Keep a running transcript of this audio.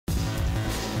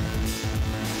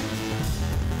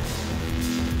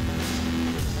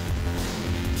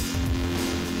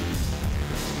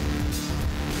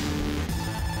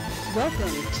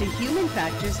Welcome to Human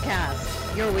Factors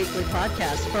Cast, your weekly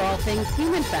podcast for all things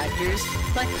human factors,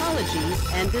 psychology,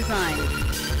 and design.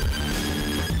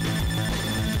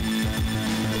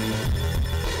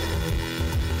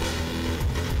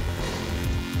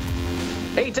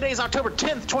 Hey, today is October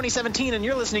 10th, 2017, and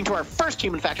you're listening to our first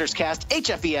Human Factors Cast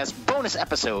HFES bonus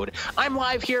episode. I'm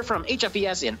live here from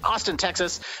HFES in Austin,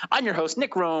 Texas. I'm your host,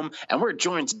 Nick Roome, and we're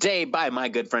joined today by my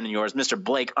good friend and yours, Mr.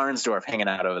 Blake Arnsdorff, hanging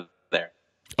out over there.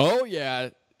 Oh, yeah.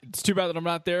 It's too bad that I'm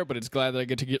not there, but it's glad that I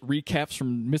get to get recaps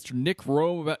from Mr. Nick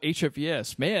Roome about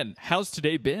HFES. Man, how's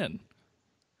today been?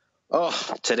 Oh,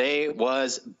 today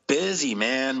was busy,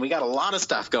 man. We got a lot of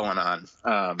stuff going on.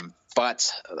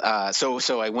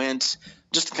 So I went,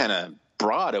 just kind of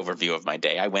broad overview of my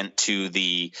day. I went to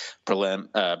the the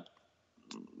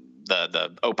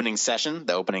opening session,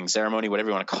 the opening ceremony, whatever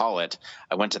you want to call it.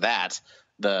 I went to that,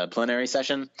 the plenary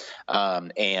session,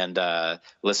 and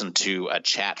listened to a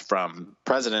chat from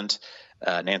President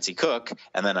Nancy Cook,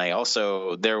 and then I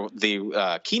also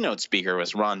the keynote speaker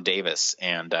was Ron Davis,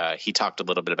 and he talked a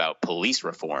little bit about police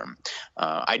reform.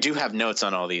 I do have notes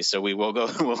on all these, so we'll go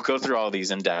through all these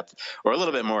in depth, or a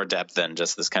little bit more depth than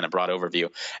just this kind of broad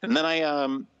overview. And then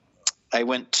I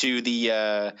went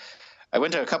to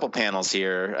a couple panels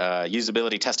here,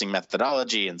 usability testing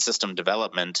methodology and system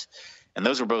development, and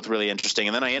those were both really interesting.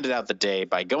 And then I ended out the day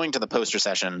by going to the poster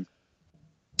session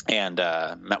and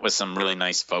met with some really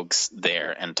nice folks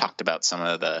there and talked about some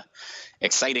of the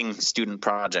exciting student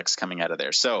projects coming out of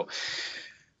there. So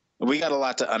we got a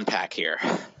lot to unpack here.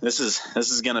 This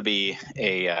is going to be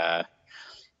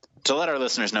to let our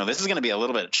listeners know, this is going to be a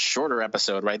little bit shorter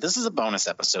episode, right? This is a bonus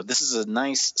episode. This is a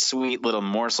nice, sweet little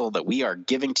morsel that we are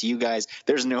giving to you guys.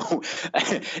 There's no –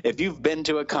 if you've been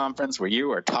to a conference where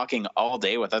you are talking all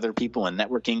day with other people and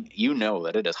networking, you know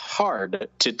that it is hard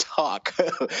to talk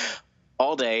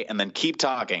all day and then keep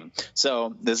talking.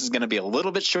 So this is going to be a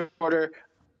little bit shorter.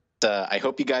 I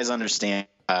hope you guys understand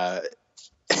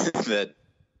that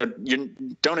you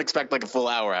don't expect like a full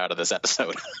hour out of this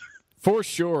episode. For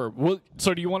sure. Well,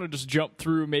 so do you want to just jump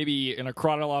through maybe in a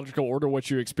chronological order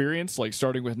what you experienced, like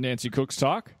starting with Nancy Cook's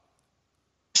talk?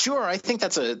 Sure. I think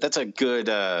that's a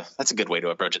good way to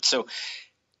approach it. So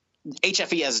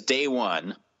HFES day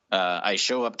one, I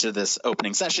show up to this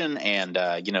opening session and,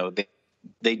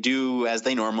 they do as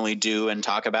they normally do and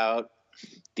talk about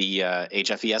the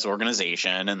HFES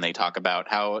organization, and they talk about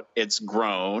how it's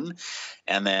grown.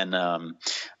 And then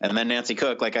Nancy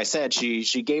Cook, like I said,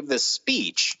 she gave this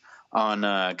speech on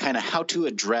kind of how to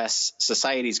address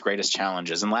society's greatest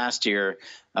challenges. And last year,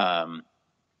 they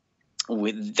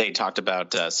talked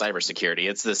about cybersecurity.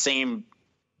 It's the same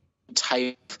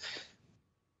type,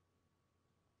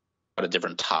 but a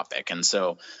different topic. And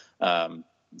so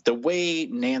the way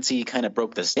Nancy kind of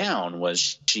broke this down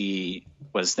was she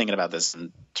was thinking about this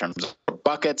in terms of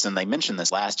buckets. And they mentioned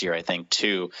this last year, I think,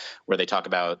 too, where they talk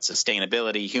about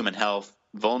sustainability, human health,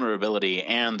 vulnerability,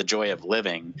 and the joy of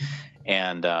living.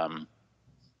 And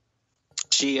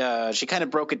she kind of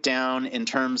broke it down in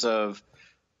terms of,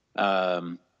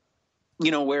 where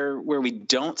we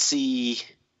don't see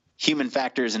human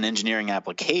factors in engineering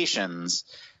applications.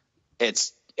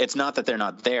 It's not that they're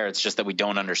not there. It's just that we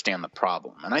don't understand the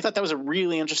problem. And I thought that was a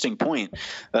really interesting point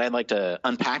that I'd like to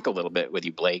unpack a little bit with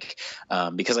you, Blake,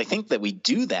 because I think that we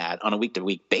do that on a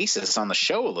week-to-week basis on the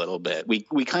show a little bit.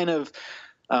 We kind of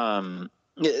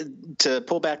to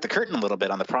pull back the curtain a little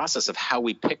bit on the process of how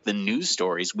we pick the news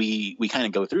stories, we kind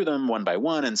of go through them one by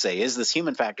one and say, is this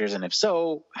human factors? And if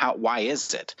so, why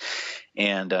is it?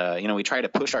 And, we try to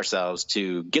push ourselves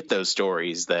to get those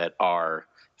stories that are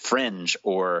fringe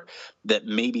or that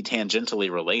may be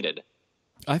tangentially related.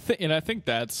 I think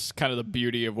that's kind of the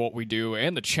beauty of what we do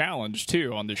and the challenge,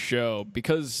 too, on the show,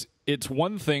 because it's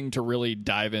one thing to really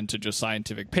dive into just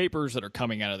scientific papers that are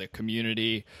coming out of the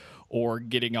community or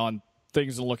getting on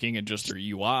things and looking at just their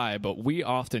UI, but we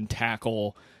often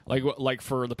tackle, like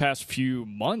for the past few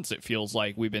months, it feels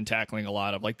like we've been tackling a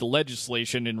lot of like the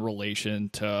legislation in relation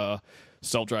to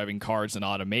self-driving cars and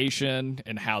automation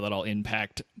and how that'll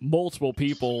impact multiple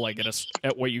people, like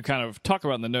at what you kind of talk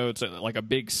about in the notes at like a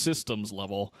big systems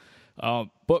level.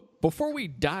 But before we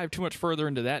dive too much further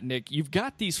into that, Nick, you've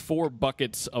got these 4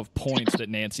 buckets of points that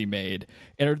Nancy made.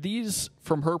 And are these,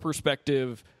 from her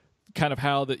perspective, kind of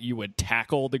how that you would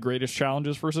tackle the greatest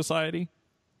challenges for society?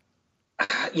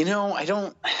 I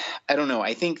don't know.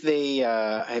 I think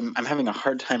I'm having a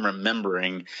hard time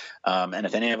remembering. And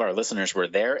if any of our listeners were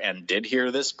there and did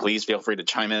hear this, please feel free to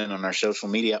chime in on our social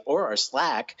media or our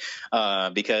Slack,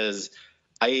 because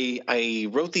I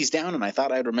wrote these down and I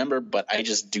thought I'd remember, but I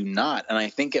just do not. And I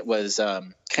think it was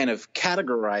kind of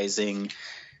categorizing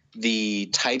the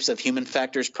types of human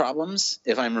factors problems,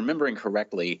 if I'm remembering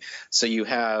correctly. So you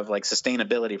have like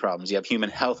sustainability problems, you have human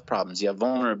health problems, you have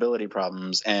vulnerability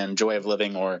problems, and joy of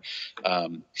living, or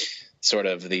sort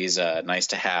of these nice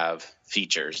to have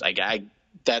features.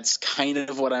 That's kind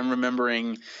of what I'm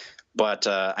remembering, but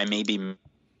I may be,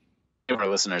 if our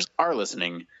listeners are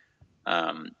listening,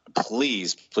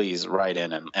 please write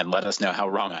in and let us know how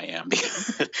wrong I am.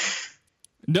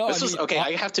 No, this was okay.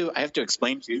 I have to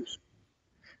explain to you.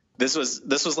 This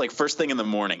was like first thing in the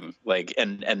morning, like,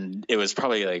 and it was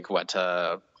probably like what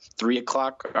 3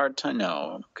 o'clock our time.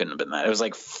 No, couldn't have been that. It was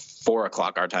like 4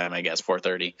 o'clock our time, I guess,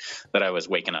 4:30 that I was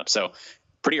waking up. So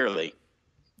pretty early.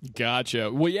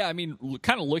 Gotcha. Well, yeah, I mean,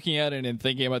 kind of looking at it and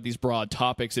thinking about these broad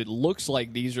topics, it looks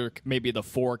like these are maybe the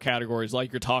 4 categories,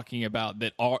 like you're talking about,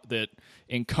 that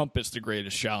encompass the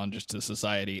greatest challenges to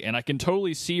society. And I can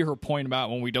totally see her point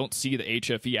about when we don't see the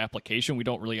HFE application, we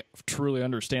don't really truly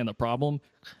understand the problem.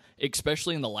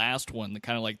 Especially in the last one, the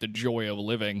kind of like the joy of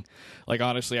living. Like,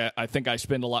 honestly, I think I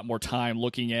spend a lot more time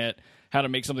looking at how to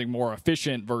make something more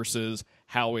efficient versus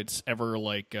how it's ever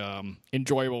like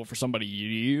enjoyable for somebody to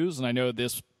use. And I know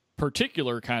this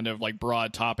particular kind of like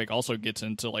broad topic also gets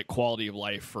into like quality of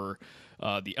life for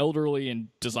the elderly and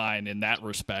design in that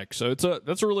respect. So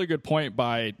that's a really good point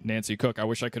by Nancy Cook. I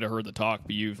wish I could have heard the talk,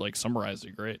 but you've like summarized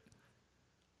it great.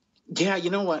 Yeah, you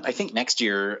know what? I think next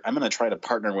year I'm going to try to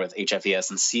partner with HFES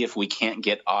and see if we can't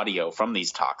get audio from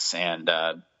these talks and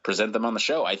present them on the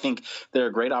show. I think they're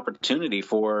a great opportunity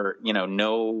for,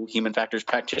 no human factors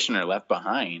practitioner left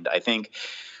behind. I think,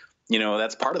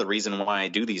 that's part of the reason why I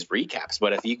do these recaps.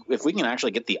 But if we can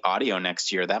actually get the audio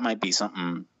next year, that might be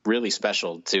something really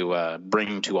special to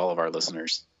bring to all of our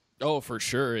listeners. Oh, for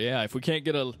sure. Yeah. If we can't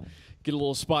get a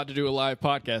little spot to do a live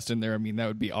podcast in there, I mean, that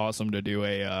would be awesome to do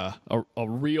a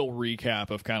real recap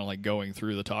of kind of like going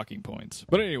through the talking points.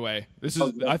 But anyway,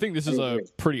 I think this is a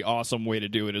pretty awesome way to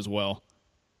do it as well.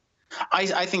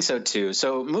 I think so too.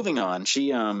 So moving on, she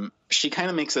kind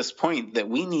of makes this point that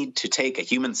we need to take a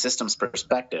human systems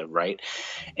perspective, right?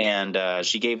 And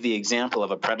she gave the example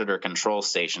of a predator control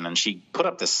station, and she put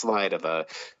up this slide of a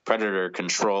predator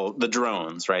control, the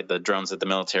drones, right? The drones that the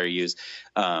military use,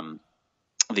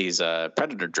 these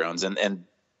predator drones, and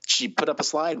she put up a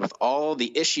slide with all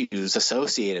the issues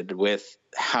associated with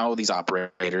how these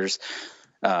operators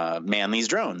man these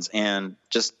drones, and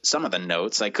just some of the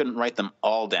notes. I couldn't write them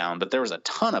all down, but there was a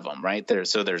ton of them right there.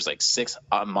 So there's like 6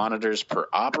 monitors per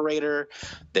operator.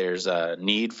 There's a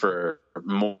need for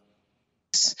more.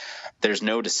 There's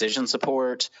no decision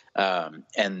support,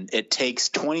 and it takes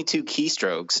 22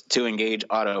 keystrokes to engage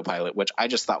autopilot, which I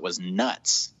just thought was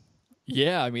nuts.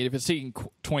 Yeah, I mean, if it's taking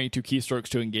 22 keystrokes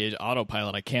to engage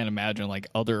autopilot, I can't imagine like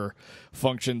other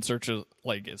functions, such as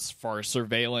like as far as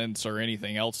surveillance or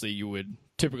anything else that you would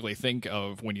typically think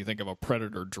of when you think of a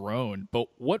predator drone. But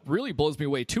what really blows me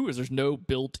away too is there's no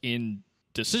built-in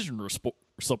decision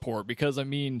support, because I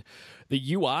mean,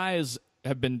 the UIs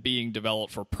have been being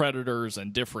developed for predators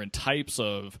and different types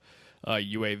of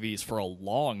UAVs for a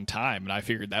long time, and I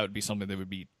figured that would be something that would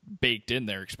be baked in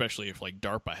there, especially if like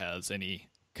DARPA has any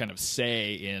kind of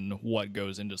say in what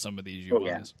goes into some of these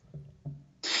UIs.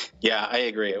 Yeah, I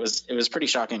agree. It was pretty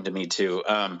shocking to me too.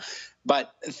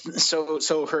 But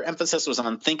so her emphasis was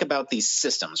on think about these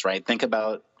systems, right? Think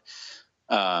about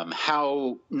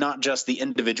how not just the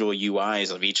individual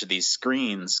UIs of each of these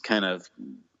screens kind of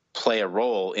play a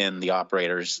role in the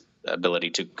operator's ability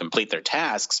to complete their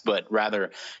tasks, but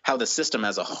rather how the system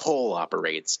as a whole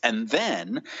operates. And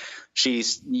then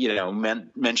she's,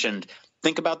 mentioned,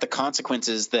 think about the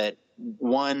consequences that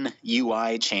one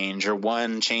UI change or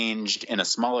one change in a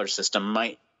smaller system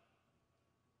might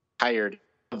hire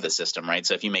of the system, right?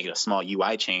 So if you make a small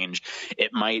UI change,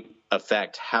 it might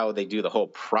affect how they do the whole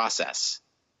process.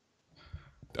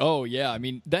 Oh, yeah. I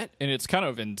mean, that, and it's kind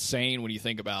of insane when you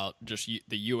think about just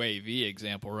the UAV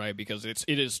example, right? Because it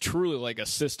is truly like a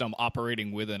system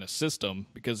operating within a system,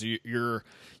 because you've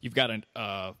got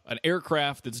an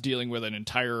aircraft that's dealing with an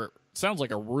entire, sounds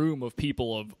like a room of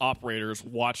people, of operators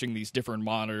watching these different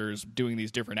monitors, doing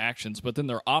these different actions, but then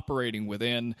they're operating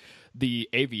within the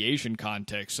aviation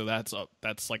context. So that's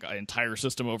like an entire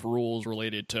system of rules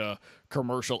related to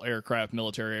commercial aircraft,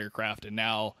 military aircraft, and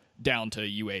now down to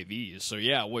UAVs. So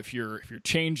yeah, if you're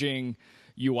changing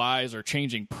UIs or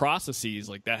changing processes,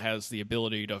 like that has the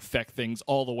ability to affect things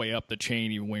all the way up the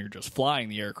chain, even when you're just flying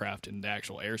the aircraft in the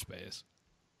actual airspace.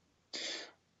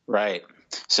 Right.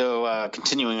 So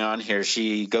continuing on here,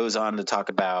 she goes on to talk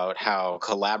about how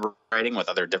collaborating with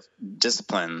other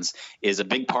disciplines is a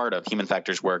big part of human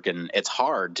factors work, and it's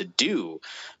hard to do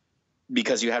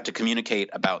because you have to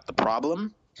communicate about the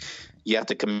problem. You have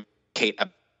to communicate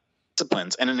about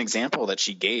disciplines. And an example that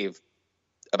she gave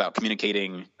about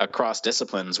communicating across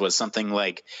disciplines was something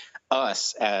like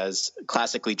us as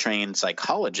classically trained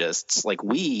psychologists, like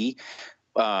we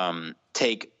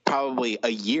take probably a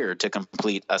year to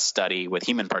complete a study with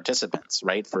human participants,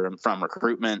 right? From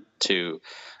recruitment to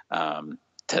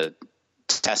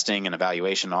testing and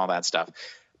evaluation, all that stuff.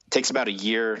 It takes about a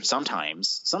year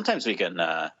sometimes. Sometimes we can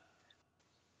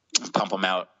pump them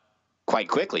out quite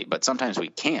quickly, but sometimes we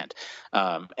can't.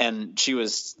 And she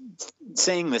was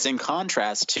saying this in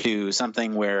contrast to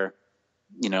something where,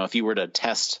 if you were to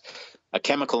test a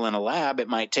chemical in a lab, it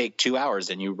might take 2 hours,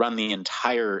 and you run the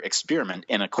entire experiment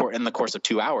in the course of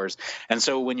 2 hours. And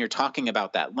so when you're talking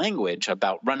about that language,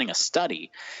 about running a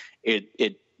study,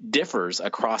 it differs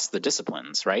across the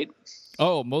disciplines, right?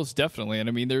 Oh, most definitely. And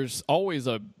I mean, there's always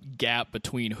a gap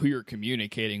between who you're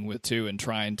communicating with too, and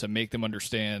trying to make them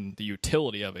understand the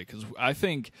utility of it. Because I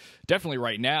think definitely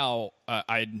right now,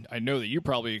 I know that you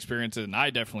probably experience it, and I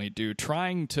definitely do,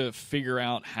 trying to figure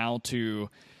out how to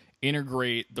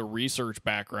integrate the research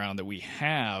background that we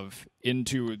have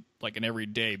into like an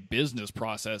everyday business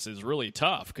process is really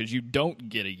tough, because you don't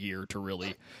get a year to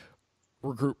really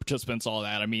recruit participants, all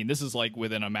that. I mean, this is like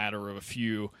within a matter of a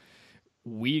few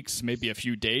weeks, maybe a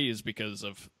few days, because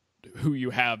of who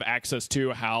you have access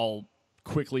to, how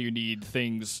quickly you need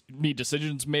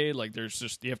decisions made. Like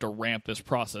you have to ramp this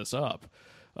process up.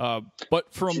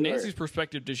 But from Sure. Nancy's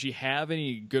perspective, does she have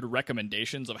any good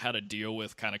recommendations of how to deal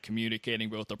with kind of communicating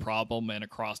both the problem and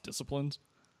across disciplines?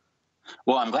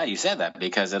 Well, I'm glad you said that,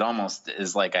 because it almost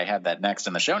is like I had that next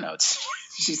in the show notes.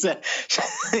 She said,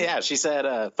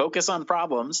 focus on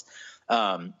problems,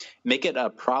 make it a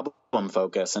problem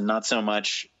focus, and not so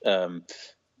much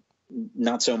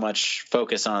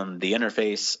focus on the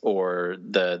interface or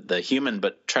the human,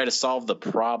 but try to solve the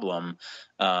problem,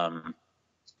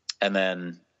 and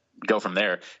then go from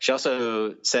there. She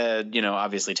also said,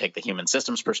 obviously take the human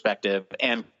systems perspective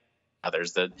and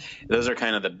others. Those are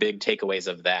kind of the big takeaways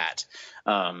of that.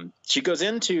 She goes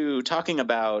into talking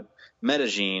about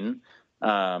Medellin,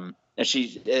 and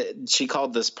she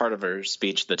called this part of her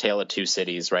speech the Tale of Two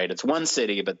Cities, right? It's one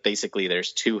city, but basically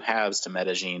there's two halves to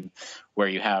Medellin, where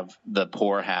you have the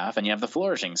poor half and you have the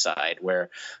flourishing side, where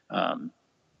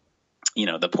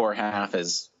the poor half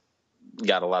has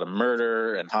got a lot of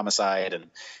murder and homicide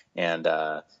and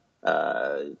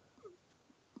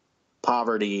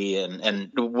poverty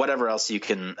and whatever else you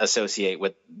can associate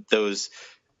with those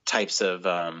types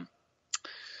of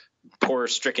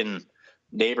poor-stricken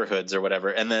neighborhoods or whatever.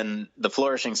 And then the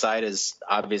flourishing side is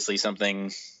obviously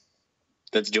something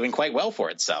that's doing quite well for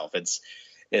itself. It's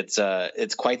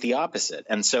quite the opposite.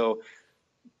 And so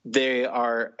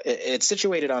it's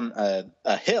situated on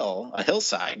a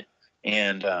hillside,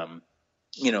 and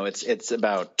it's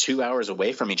about 2 hours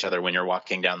away from each other when you're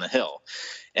walking down the hill.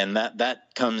 And that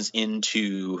comes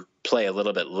into play a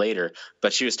little bit later.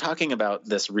 But she was talking about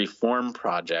this reform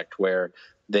project where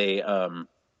they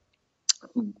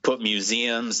put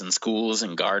museums and schools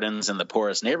and gardens in the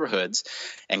poorest neighborhoods,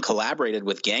 and collaborated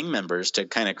with gang members to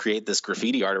kind of create this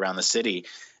graffiti art around the city.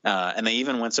 And they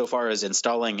even went so far as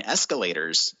installing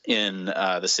escalators in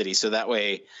the city. So that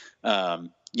way,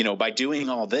 by doing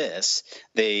all this,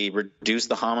 they reduced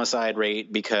the homicide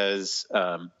rate, because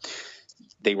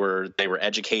they were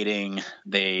educating.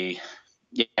 They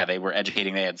were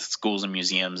educating. They had schools and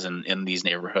museums in these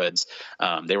neighborhoods.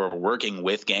 They were working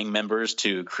with gang members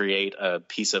to create a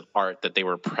piece of art that they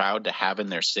were proud to have in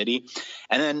their city.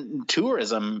 And then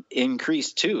tourism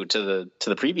increased too, to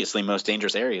the previously most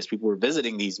dangerous areas. People were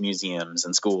visiting these museums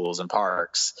and schools and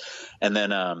parks. And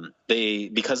then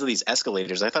because of these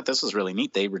escalators, I thought this was really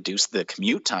neat. They reduced the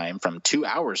commute time from 2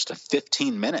 hours to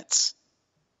 15 minutes.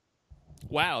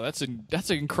 Wow, that's an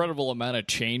incredible amount of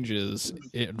changes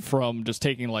from just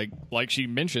taking like she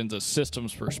mentions a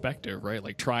systems perspective, right?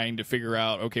 Like trying to figure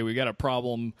out, okay, we got a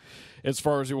problem as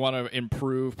far as we want to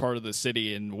improve part of the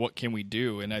city, and what can we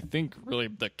do? And I think really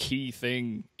the key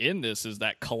thing in this is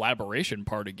that collaboration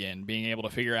part again, being able to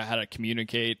figure out how to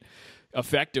communicate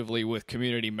effectively with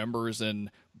community members and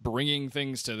bringing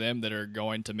things to them that are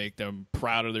going to make them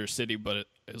proud of their city, but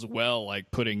as well,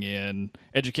 like putting in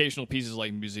educational pieces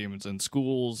like museums and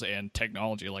schools and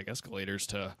technology like escalators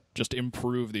to just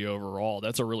improve the overall.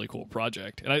 That's a really cool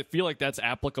project. And I feel like that's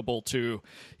applicable to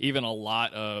even a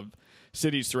lot of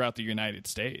cities throughout the United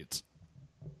States.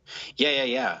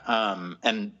 Yeah.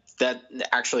 And that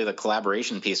actually, the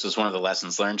collaboration piece was one of the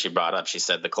lessons learned she brought up. She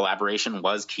said the collaboration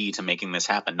was key to making this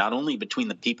happen, not only between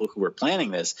the people who were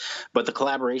planning this, but the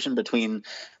collaboration between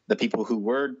the people who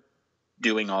were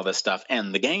doing all this stuff,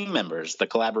 and the gang members, the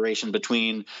collaboration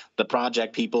between the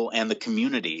project people and the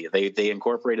community. They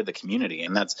incorporated the community,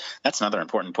 and that's another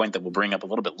important point that we'll bring up a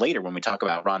little bit later when we talk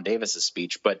about Ron Davis's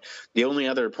speech. But the only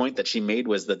other point that she made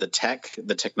was that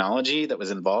the technology that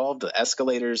was involved, the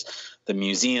escalators, the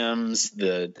museums,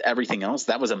 the everything else,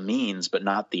 that was a means but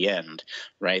not the end,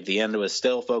 right? The end was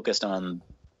still focused on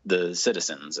the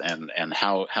citizens and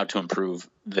how to improve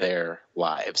their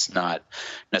lives, not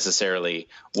necessarily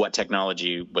what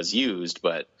technology was used,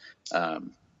 but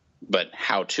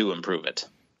how to improve it.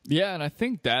 Yeah, and I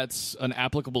think that's an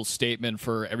applicable statement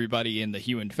for everybody in the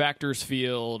human factors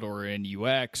field or in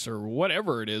UX or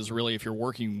whatever it is, really, if you're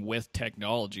working with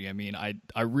technology. I mean,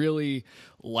 I really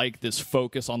like this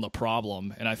focus on the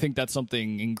problem, and I think that's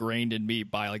something ingrained in me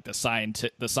by like the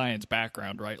science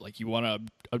background, right? Like you want to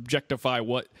objectify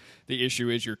what the issue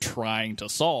is you're trying to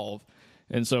solve.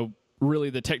 And so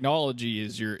really the technology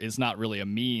is not really a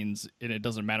means, and it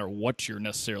doesn't matter what you're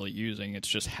necessarily using. It's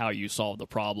just how you solve the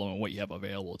problem and what you have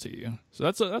available to you. So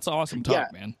that's awesome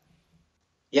talk, man.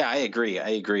 Yeah, I agree.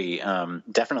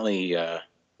 Definitely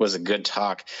was a good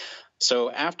talk. So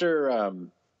after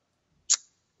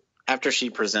she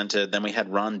presented, then we had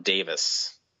Ron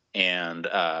Davis. And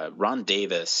Ron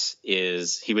Davis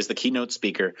he was the keynote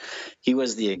speaker. He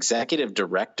was the executive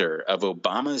director of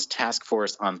Obama's task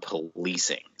force on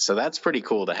policing. So that's pretty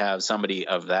cool to have somebody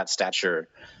of that stature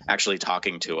actually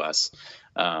talking to us.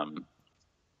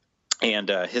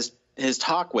 His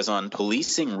talk was on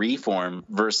policing reform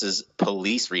versus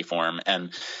police reform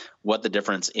and what the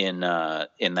difference in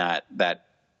that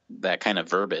kind of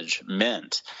verbiage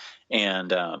meant.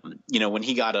 And when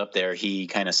he got up there, he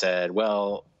kind of said,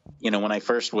 well, when I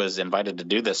first was invited to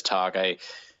do this talk, I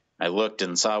looked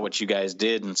and saw what you guys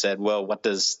did and said, well, what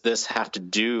does this have to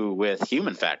do with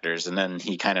human factors? And then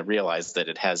he kind of realized that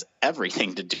it has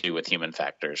everything to do with human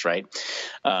factors, right?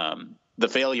 The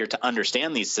failure to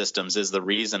understand these systems is the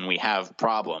reason we have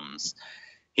problems.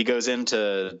 He goes in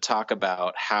to talk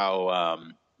about how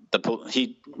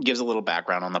he gives a little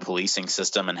background on the policing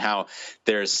system and how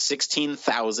there's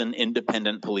 16,000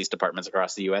 independent police departments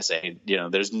across the USA.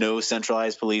 There's no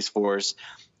centralized police force.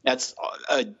 That's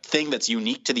a thing that's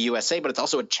unique to the USA, but it's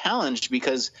also a challenge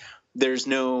because there's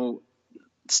no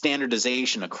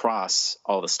standardization across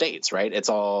all the states, right? It's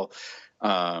all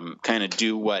kind of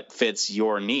do what fits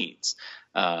your needs.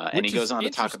 And he goes on to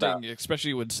talk about,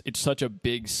 especially when it's such a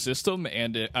big system.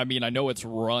 And I know it's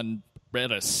run at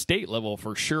a state level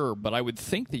for sure, but I would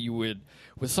think that you would,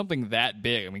 with something that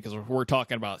big, because we're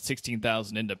talking about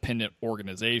 16,000 independent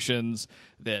organizations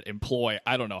that employ,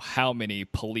 I don't know how many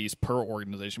police per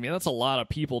organization. That's a lot of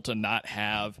people to not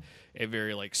have a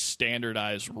very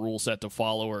standardized rule set to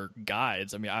follow or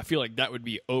guides. I feel like that would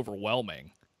be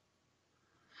overwhelming.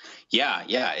 Yeah,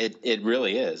 it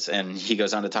really is. And he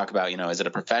goes on to talk about, is it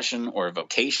a profession or a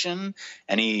vocation?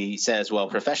 And he says, well,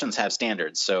 professions have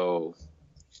standards, so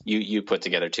you put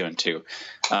together two and two.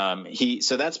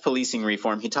 So that's policing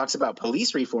reform. He talks about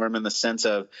police reform in the sense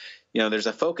of, there's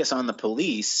a focus on the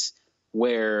police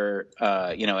where,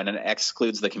 and it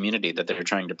excludes the community that they're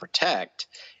trying to protect.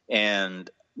 And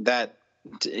that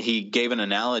he gave an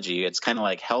analogy. It's kind of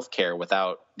like healthcare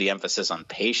without the emphasis on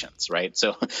patients, right?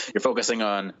 So you're focusing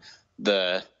on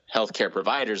the healthcare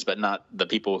providers, but not the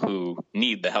people who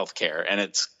need the healthcare. And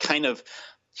it's kind of,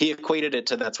 he equated it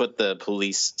to that's what the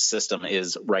police system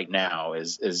is right now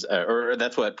or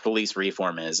that's what police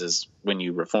reform is when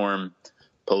you reform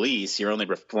police, you're only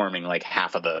reforming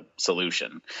half of the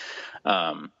solution.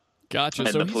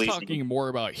 Gotcha. So he's talking more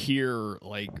about here,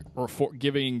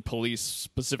 giving police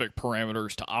specific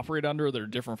parameters to operate under that are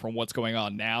different from what's going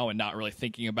on now and not really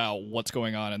thinking about what's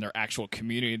going on in their actual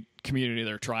community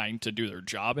they're trying to do their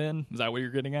job in. Is that what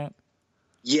you're getting at?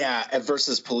 Yeah,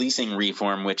 versus policing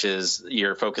reform, which is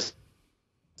you're focused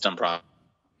on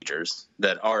procedures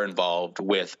that are involved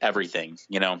with everything,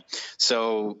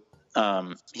 So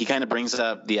he kind of brings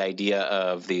up the idea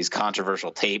of these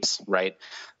controversial tapes, right?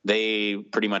 They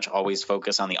pretty much always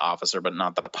focus on the officer, but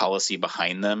not the policy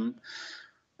behind them.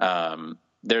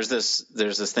 There's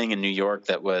this thing in New York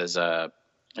that was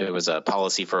it was a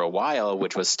policy for a while,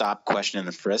 which was stop, question,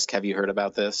 and frisk. Have you heard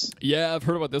about this? Yeah, I've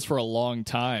heard about this for a long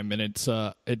time, and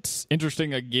it's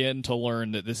interesting again to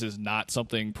learn that this is not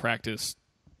something practiced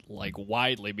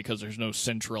widely because there's no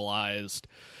centralized,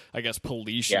 I guess,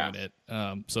 police unit.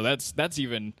 So that's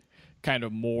even kind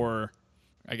of more,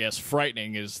 I guess,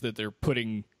 frightening is that they're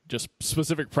putting just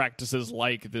specific practices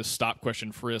like this stop,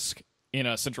 question, frisk in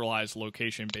a centralized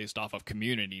location based off of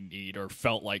community need or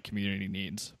felt like community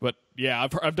needs. But yeah,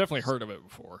 I've definitely heard of it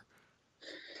before.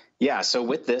 Yeah. So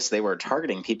with this, they were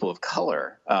targeting people of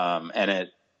color. And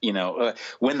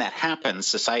when that happens,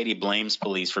 society blames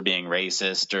police for being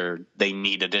racist, or they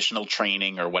need additional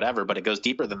training or whatever. But it goes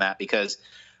deeper than that, because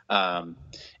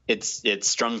it's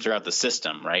strung throughout the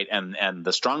system, right? And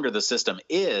the stronger the system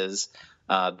is,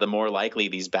 the more likely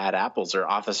these bad apples or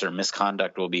officer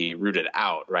misconduct will be rooted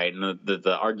out, right? And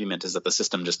the argument is that the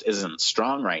system just isn't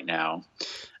strong right now.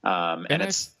 And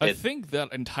I think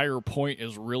that entire point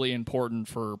is really important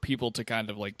for people to kind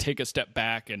of like take a step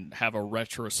back and have a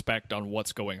retrospect on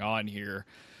what's going on here.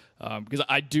 Because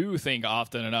I do think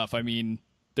often enough, I mean,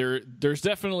 there's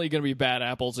definitely going to be bad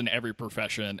apples in every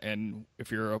profession. And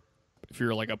if you're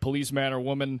like a policeman or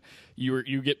woman,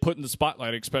 you get put in the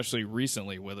spotlight, especially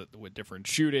recently with different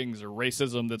shootings or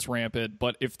racism that's rampant.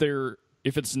 But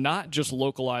if it's not just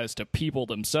localized to people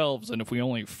themselves, and if we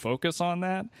only focus on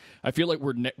that, I feel like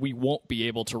we won't be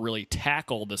able to really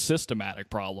tackle the systematic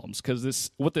problems.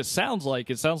 Because what this sounds like,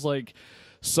 it sounds like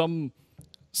some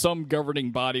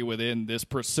governing body within this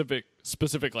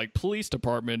specific like police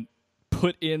department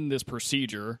put in this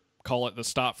procedure, call it the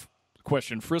stop,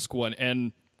 question, frisk one,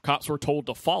 and cops were told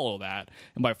to follow that,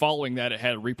 and by following that, it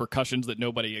had repercussions that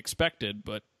nobody expected.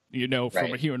 But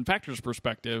from a human factors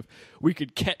perspective, we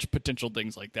could catch potential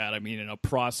things like that. I mean, in a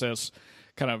process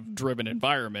kind of driven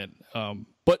environment.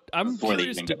 But I'm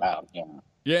curious. And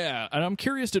I'm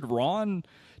curious, did Ron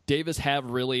Davis have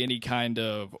really any kind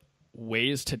of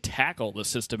ways to tackle the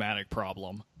systematic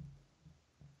problem?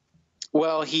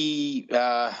 Well,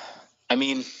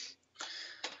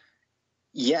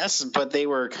 yes, but they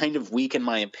were kind of weak in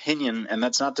my opinion, and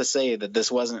that's not to say that this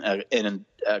wasn't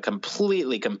a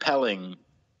completely compelling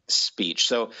speech.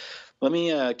 So let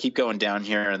me keep going down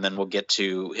here, and then we'll get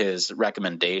to his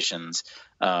recommendations.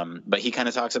 But he kind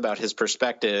of talks about his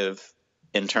perspective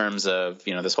in terms of,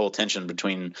 this whole tension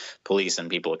between police and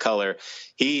people of color.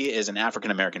 He is an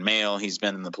African-American male. He's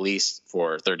been in the police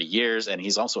for 30 years, and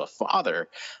he's also a father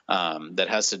that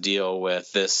has to deal with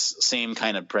this same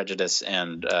kind of prejudice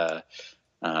and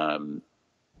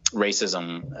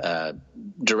racism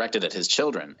directed at his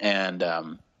children. And,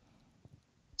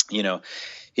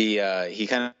 he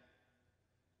kind of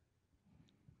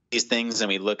these things, and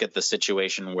we look at the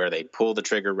situation where they pull the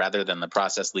trigger rather than the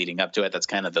process leading up to it. That's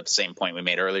kind of the same point we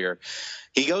made earlier.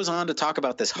 He goes on to talk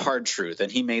about this hard truth, and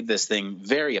he made this thing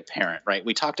very apparent, right?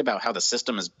 We talked about how the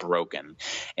system is broken,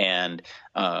 and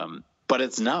but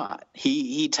it's not.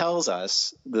 He tells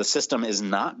us the system is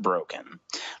not broken.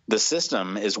 The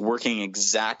system is working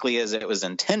exactly as it was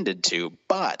intended to,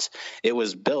 but it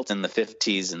was built in the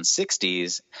 50s and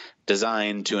 60s,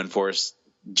 designed to enforce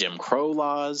Jim Crow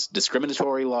laws,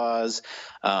 discriminatory laws,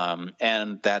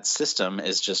 and that system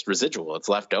is just residual. It's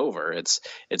left over. It's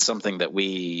something that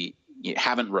we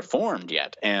haven't reformed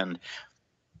yet, and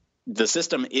the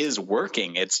system is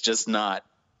working. It's just not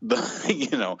the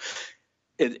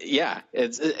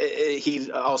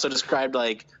he also described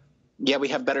we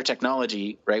have better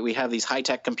technology, right? We have these high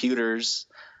tech computers,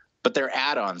 but they're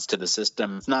add-ons to the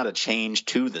system. It's not a change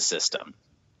to the system.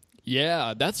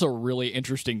 Yeah, that's a really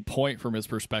interesting point from his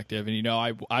perspective. And,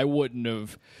 I wouldn't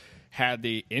have had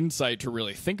the insight to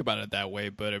really think about it that way.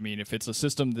 But, I mean, if it's a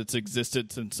system that's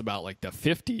existed since about, the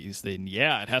 50s, then,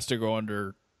 yeah, it has to go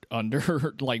under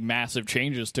massive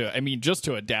changes just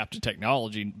to adapt to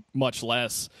technology, much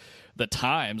less the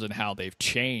times and how they've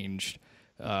changed.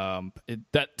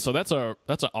 That's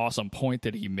an awesome point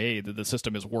that he made, that the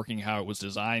system is working how it was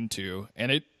designed to.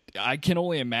 And I can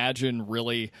only imagine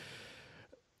really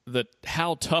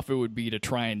how tough it would be to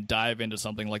try and dive into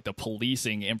something like the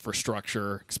policing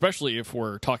infrastructure, especially if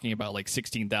we're talking about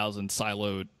 16,000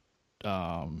 siloed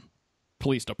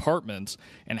police departments,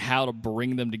 and how to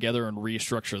bring them together and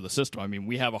restructure the system. I mean,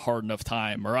 we have a hard enough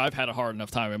time, or I've had a hard enough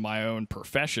time in my own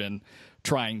profession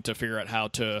trying to figure out how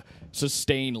to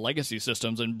sustain legacy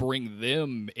systems and bring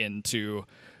them into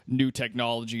new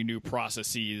technology, new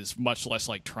processes, much less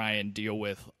try and deal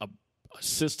with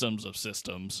systems of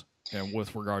systems. And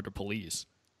with regard to police.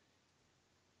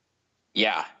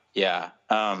 Yeah.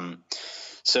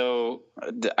 So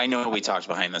I know we talked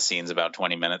behind the scenes about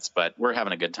 20 minutes, but we're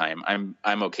having a good time.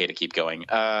 I'm okay to keep going.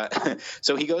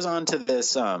 So he goes on to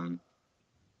this.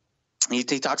 He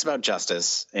talks about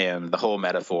justice and the whole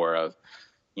metaphor of,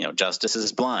 justice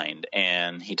is blind.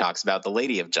 And he talks about the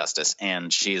Lady of Justice,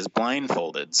 and she is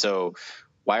blindfolded. So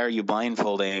why are you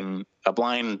blindfolding a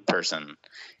blind person?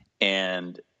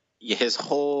 And his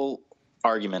whole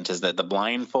argument is that the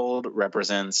blindfold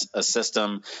represents a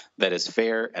system that is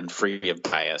fair and free of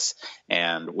bias.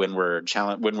 And when we're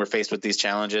faced with these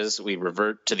challenges, we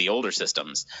revert to the older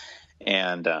systems.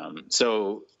 And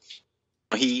so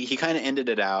he kind of ended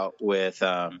it out with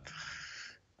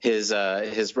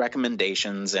his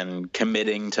recommendations and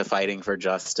committing to fighting for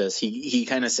justice. He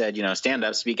kind of said, stand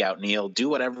up, speak out, kneel, do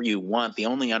whatever you want. The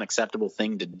only unacceptable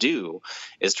thing to do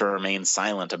is to remain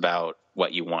silent about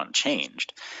what you want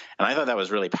changed. And I thought that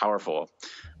was really powerful.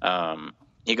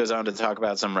 He goes on to talk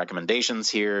about some recommendations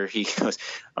here. He goes,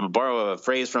 I'm going to borrow a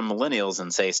phrase from millennials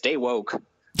and say, stay woke.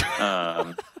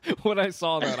 When I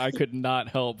saw that, I could not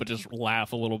help but just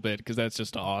laugh a little bit because that's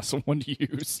just an awesome one to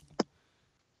use.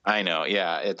 I know.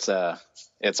 Yeah,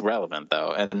 it's relevant,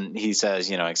 though. And he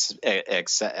says,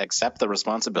 accept the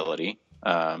responsibility.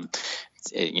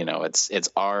 It's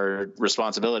our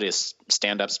responsibility to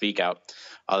stand up, speak out,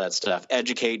 all that stuff,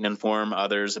 educate and inform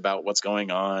others about what's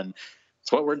going on.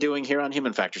 It's what we're doing here on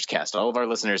Human Factors Cast. All of our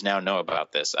listeners now know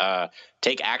about this.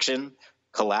 Take action,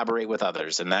 collaborate with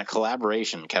others. And that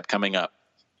collaboration kept coming up.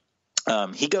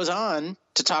 He goes on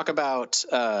to talk about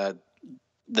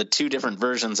the two different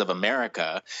versions of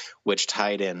America, which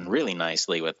tied in really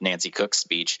nicely with Nancy Cook's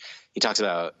speech. He talks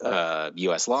about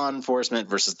U.S. law enforcement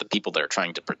versus the people they're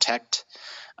trying to protect,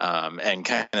 and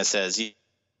kind of says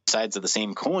sides of the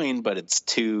same coin, but it's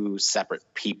two separate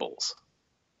peoples.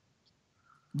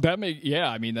 That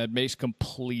makes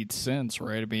complete sense,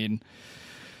 right? I mean,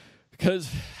 because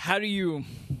how do you?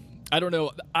 I don't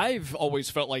know. I've always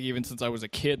felt like even since I was a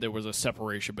kid, there was a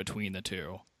separation between the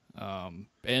two.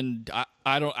 And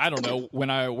I don't know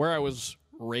where I was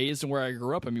raised and where I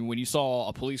grew up. I mean, when you saw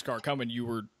a police car coming,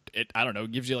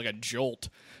 it gives you like a jolt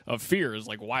of fear. It's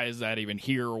like, why is that even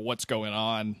here? What's going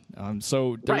on?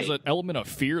 So there's an element of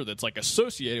fear that's like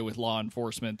associated with law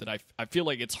enforcement that I feel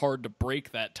like it's hard to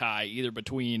break that tie either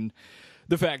between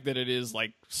the fact that it is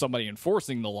like somebody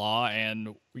enforcing the law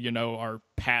and, our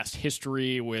past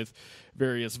history with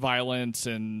various violence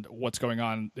and what's going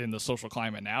on in the social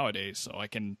climate nowadays. So I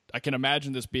can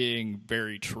imagine this being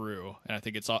very true. And I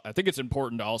think it's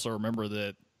important to also remember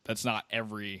that that's not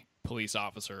every police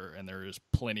officer, and there is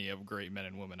plenty of great men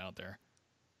and women out there.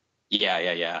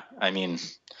 Yeah. I mean,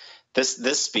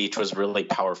 this speech was really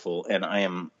powerful, and I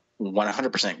am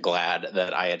 100% glad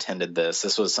that I attended this.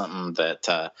 This was something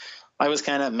that I was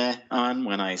kind of meh on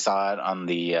when I saw it on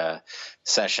the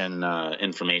session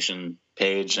information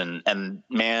page, and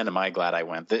man, am I glad I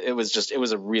went. It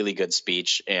was a really good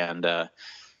speech, and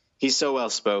he's so well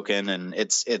spoken, and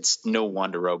it's no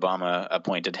wonder Obama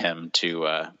appointed him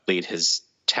to lead his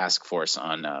task force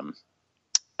on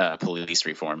police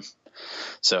reform.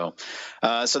 So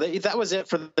that was it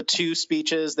for the two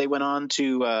speeches. They went on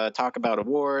to talk about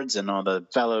awards and all the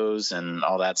fellows and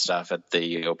all that stuff at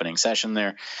the opening session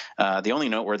there. The only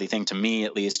noteworthy thing to me,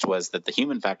 at least, was that the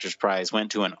Human Factors Prize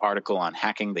went to an article on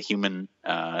hacking the human,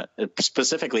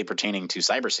 specifically pertaining to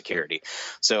cybersecurity.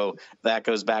 So that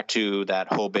goes back to that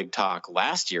whole big talk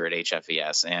last year at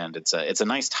HFES, and it's a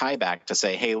nice tie back to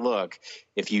say, hey, look,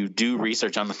 if you do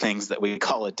research on the things that we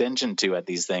call attention to at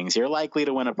these things, you're likely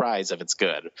to win a prize if it's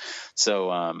good.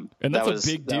 So, and that's a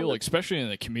big deal, especially in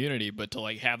the community. But to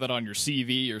like have that on your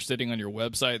CV or sitting on your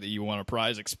website that you won a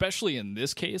prize, especially in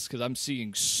this case, because I'm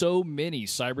seeing so many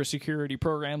cybersecurity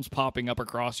programs popping up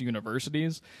across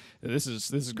universities. This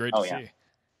is great to see.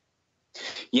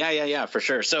 Yeah, for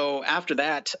sure. So after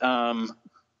that,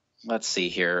 let's see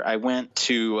here. I went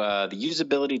to the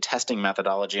usability testing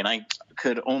methodology, and I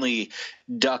could only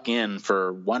duck in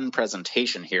for one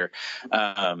presentation here.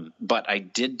 But I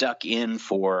did duck in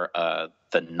for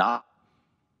the not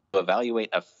evaluate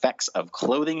effects of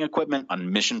clothing equipment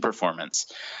on mission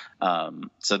performance.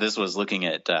 So this was looking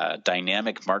at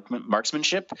dynamic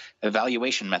marksmanship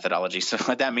evaluation methodology. So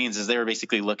what that means is they were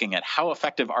basically looking at how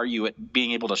effective are you at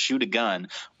being able to shoot a gun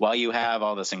while you have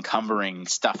all this encumbering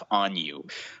stuff on you.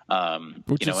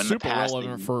 Which is super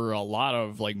relevant for a lot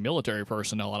of like military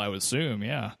personnel, and I would assume,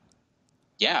 yeah.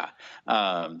 Yeah.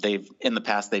 In the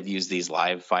past, they've used these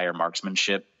live fire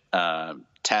marksmanship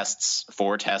tests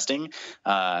for testing.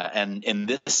 And in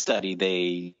this study,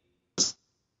 they're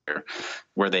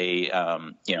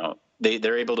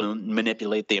able to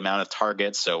manipulate the amount of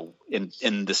targets. So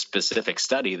in this specific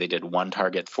study, they did one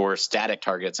target, 4 static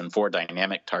targets, and 4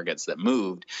 dynamic targets that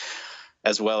moved,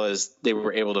 as well as they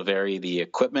were able to vary the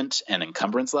equipment and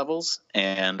encumbrance levels,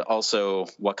 and also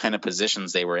what kind of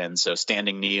positions they were in. So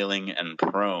standing, kneeling, and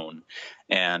prone.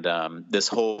 And this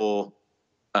whole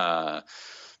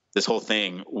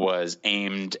thing was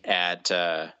aimed at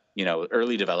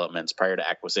early developments prior to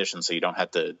acquisition, so you don't have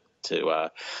to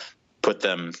put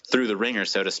them through the ringer,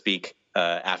 so to speak,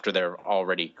 after they're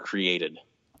already created.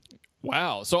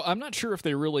 Wow. So I'm not sure if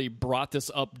they really brought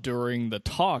this up during the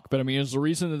talk, but I mean, is the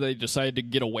reason that they decided to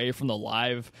get away from the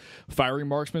live firing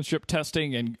marksmanship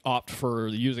testing and opt for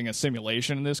using a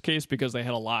simulation in this case because they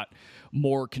had a lot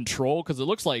more control? Because it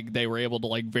looks like they were able to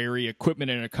like vary equipment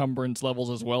and encumbrance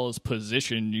levels as well as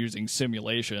position using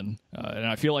simulation. And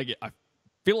I feel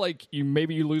like you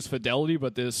lose fidelity,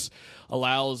 but this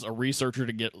allows a researcher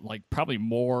to get like probably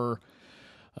more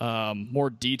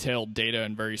detailed data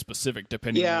and very specific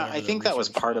depending on I think that was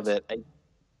part of it.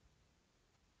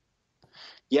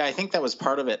 I think that was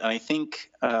part of it. And I think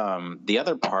the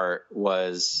other part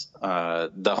was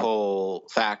the whole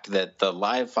fact that the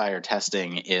live fire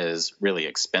testing is really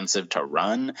expensive to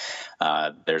run.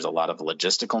 There's a lot of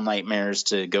logistical nightmares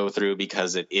to go through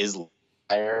because it is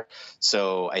fire.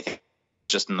 So I think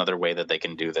just another way that they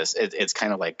can do this. It's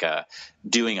kind of like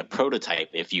doing a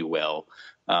prototype, if you will,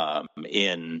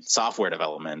 in software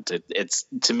development. It's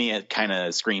to me, it kind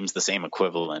of screams the same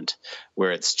equivalent,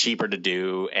 where it's cheaper to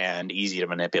do and easy to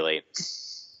manipulate.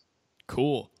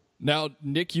 Cool. Now,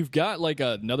 Nick, you've got like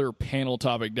another panel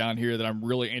topic down here that I'm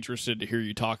really interested to hear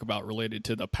you talk about related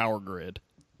to the power grid.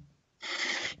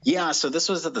 Yeah, so this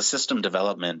was at the system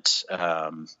development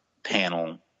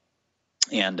panel.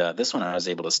 And this one I was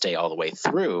able to stay all the way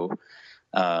through.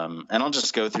 And I'll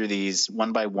just go through these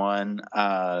one by one.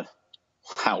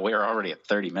 Wow, we're already at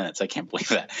 30 minutes. I can't believe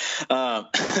that.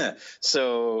 I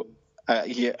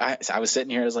was sitting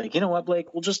here. I was like, you know what,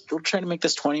 Blake, we'll try to make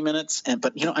this 20 minutes.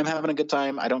 But I'm having a good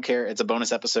time. I don't care. It's a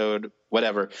bonus episode,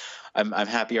 whatever. I'm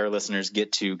happy our listeners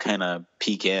get to kind of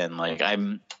peek in. Like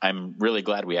I'm really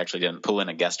glad we actually didn't pull in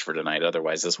a guest for tonight.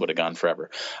 Otherwise this would have gone forever.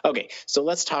 Okay. So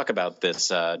let's talk about this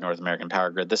North American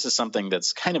power grid. This is something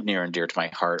that's kind of near and dear to my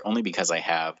heart, only because I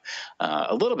have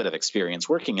a little bit of experience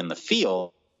working in the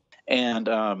field. And,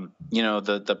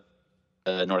 the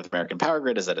North American power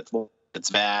grid is that it's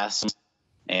vast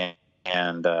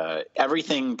and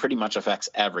everything pretty much affects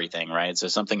everything, right? So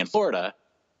something in Florida,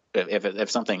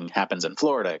 if something happens in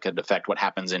Florida, it could affect what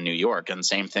happens in New York. And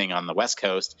same thing on the West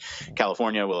Coast.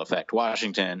 California will affect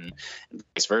Washington and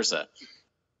vice versa.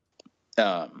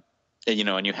 And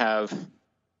you have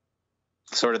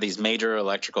sort of these major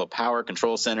electrical power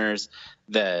control centers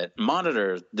that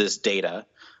monitor this data.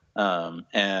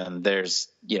 And there's,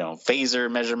 phaser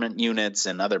measurement units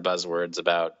and other buzzwords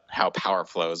about how power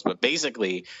flows. But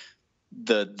basically,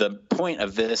 the point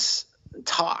of this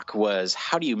talk was,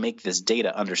 how do you make this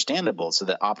data understandable so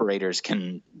that operators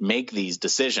can make these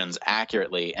decisions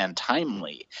accurately and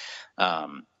timely,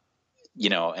 and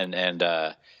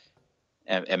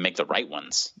make the right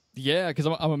ones? Yeah, because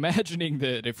I'm imagining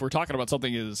that if we're talking about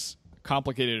something as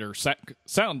complicated or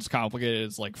sounds complicated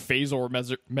as like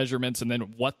phasor measurements, and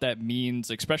then what that means,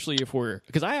 especially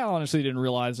because I honestly didn't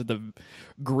realize that the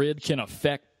grid can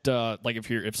affect like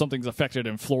if something's affected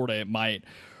in Florida, it might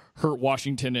hurt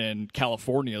Washington and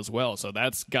California as well. So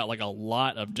that's got like a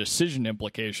lot of decision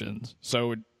implications.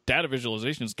 So data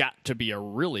visualization has got to be a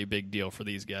really big deal for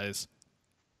these guys.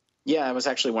 Yeah, it was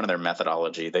actually one of their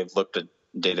methodology. They've looked at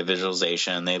data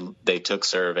visualization. They took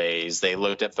surveys. They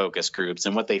looked at focus groups,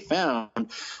 and what they found,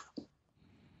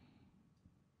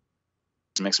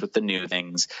 mixed with the new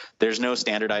things, there's no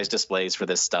standardized displays for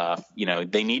this stuff.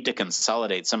 They need to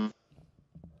consolidate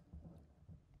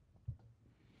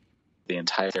the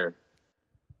entire.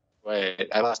 Wait,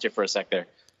 I lost you for a sec there.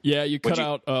 Yeah, you cut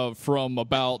out from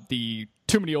about the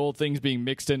too many old things being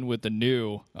mixed in with the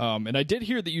new. And I did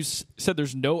hear that you said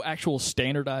there's no actual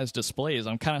standardized displays.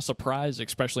 I'm kind of surprised,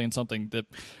 especially in something that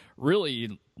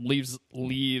really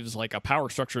leaves like a power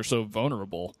structure so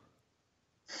vulnerable.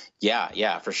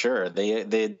 Yeah, for sure.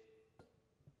 They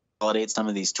validate some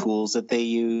of these tools that they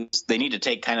use. They need to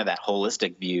take kind of that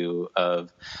holistic view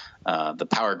of the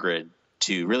power grid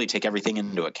to really take everything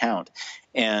into account.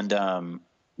 And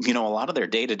a lot of their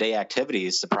day-to-day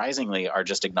activities, surprisingly, are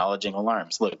just acknowledging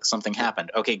alarms. Look, something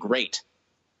happened. Okay, great.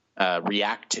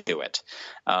 React to it.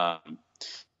 Got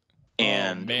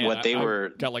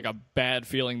like a bad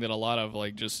feeling that a lot of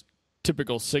like just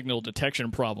typical signal detection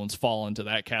problems fall into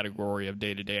that category of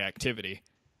day-to-day activity.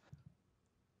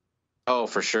 Oh,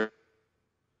 for sure.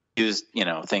 Use,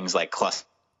 things like cluster.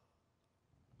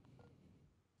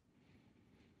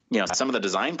 Some of the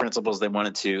design principles they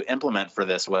wanted to implement for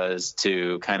this was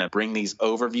to kind of bring these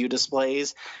overview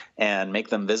displays and make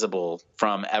them visible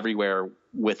from everywhere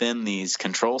within these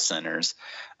control centers.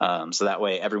 So that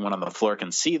way everyone on the floor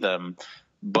can see them,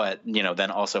 but, then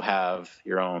also have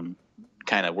your own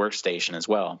kind of workstation as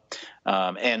well.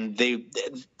 And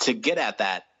to get at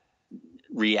that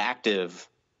reactive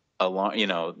alarm,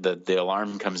 the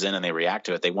alarm comes in and they react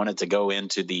to it. They wanted to go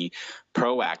into the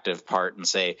proactive part and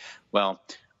say, well,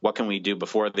 what can we do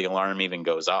before the alarm even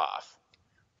goes off?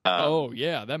 Oh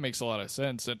yeah, that makes a lot of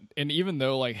sense. And even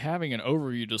though like having an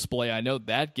overview display, I know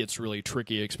that gets really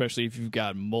tricky, especially if you've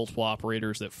got multiple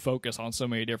operators that focus on so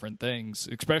many different things.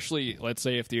 Especially, let's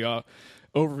say if the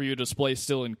overview display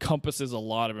still encompasses a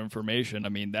lot of information. I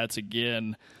mean, that's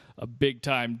again a big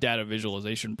time data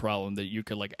visualization problem that you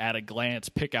could like at a glance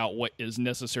pick out what is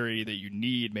necessary that you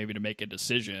need maybe to make a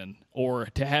decision or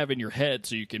to have in your head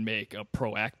so you can make a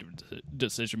proactive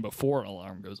decision before an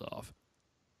alarm goes off.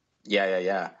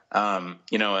 Yeah.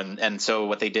 And so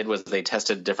what they did was they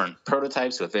tested different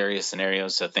prototypes with various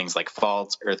scenarios. So things like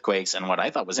faults, earthquakes, and what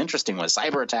I thought was interesting was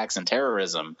cyber attacks and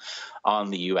terrorism on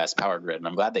the U.S. power grid. And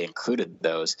I'm glad they included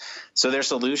those. So their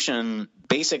solution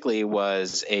basically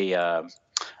was a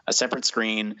separate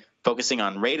screen focusing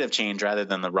on rate of change rather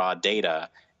than the raw data.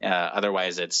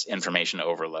 Otherwise, it's information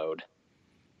overload.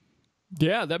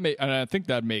 Yeah, and I think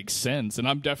that makes sense. And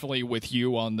I'm definitely with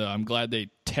you on I'm glad they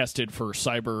tested for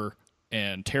cyber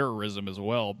and terrorism as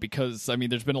well, because I mean,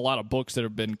 there's been a lot of books that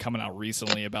have been coming out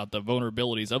recently about the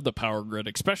vulnerabilities of the power grid,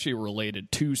 especially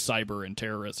related to cyber and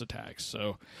terrorist attacks.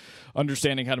 So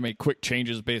understanding how to make quick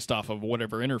changes based off of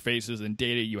whatever interfaces and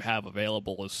data you have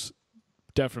available is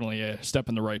definitely a step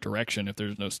in the right direction if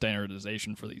there's no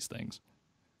standardization for these things.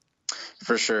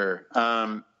 For sure.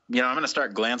 I'm going to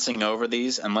start glancing over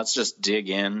these, and let's just dig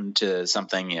into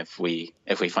something if we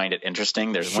find it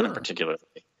interesting. There's one in particular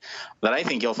that I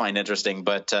think you'll find interesting,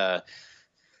 but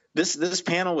this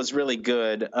panel was really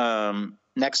good.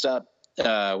 Next up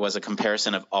was a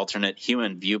comparison of alternate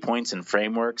human viewpoints and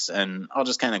frameworks, and I'll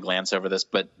just kind of glance over this,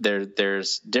 but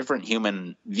there's different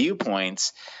human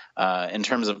viewpoints in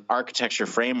terms of architecture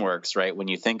frameworks, right? When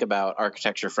you think about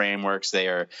architecture frameworks, they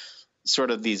are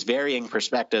sort of these varying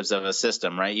perspectives of a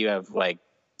system, right? You have like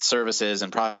services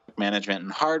and product management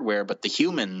and hardware, but the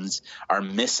humans are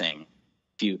missing.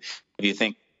 If you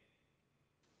think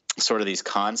sort of these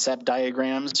concept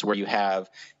diagrams where you have,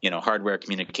 hardware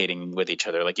communicating with each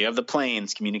other, like you have the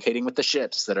planes communicating with the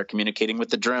ships that are communicating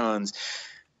with the drones,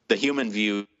 the human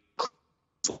view,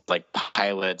 like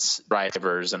pilots,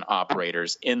 drivers, and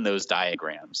operators in those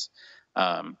diagrams.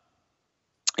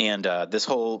 And this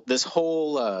whole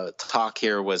talk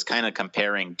here was kind of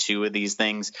comparing two of these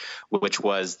things, which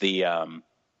was there's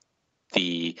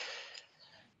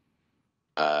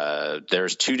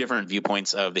two different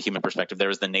viewpoints of the human perspective. There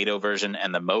was the NATO version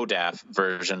and the MODAF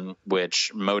version,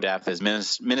 which MODAF is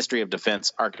Ministry of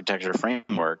Defense Architecture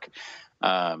Framework,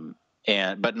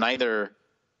 but neither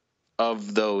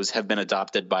of those have been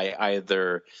adopted by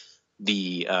either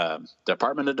the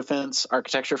Department of Defense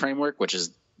Architecture Framework, which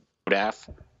is MODAF,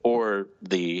 or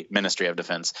the Ministry of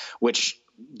Defense, which,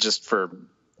 just for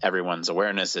everyone's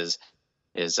awareness, is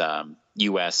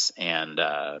U.S. and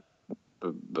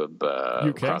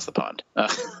across the pond.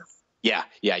 Yeah,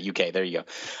 UK. There you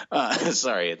go.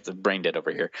 Sorry, it's brain dead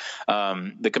over here.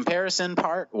 The comparison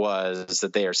part was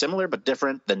that they are similar but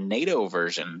different. The NATO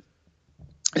version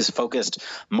is focused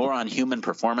more on human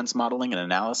performance modeling and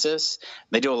analysis.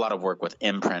 They do a lot of work with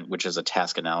Imprint, which is a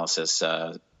task analysis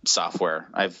software.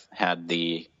 I've had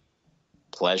the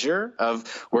pleasure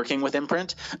of working with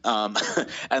Imprint.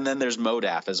 And then there's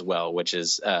MODAF as well, which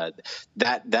is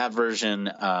that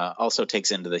version also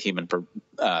takes into the human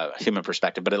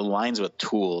perspective, but it aligns with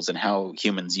tools and how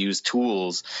humans use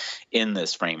tools in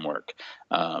this framework.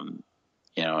 And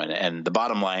the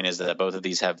bottom line is that both of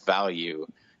these have value,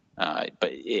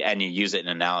 and you use it in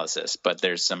analysis, but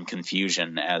there's some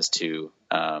confusion as to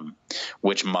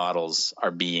which models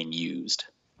are being used.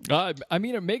 I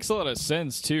mean, it makes a lot of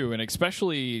sense too, and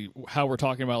especially how we're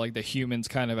talking about like the humans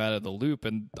kind of out of the loop.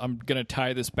 And I'm going to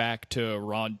tie this back to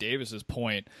Ron Davis's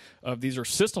point of these are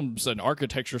systems and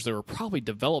architectures that were probably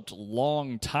developed a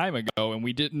long time ago, and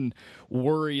we didn't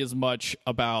worry as much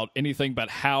about anything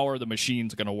but how are the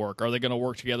machines going to work? Are they going to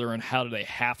work together, and how do they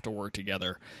have to work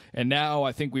together? And now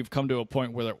I think we've come to a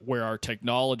point where our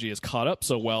technology is caught up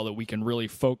so well that we can really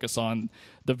focus on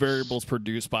the variables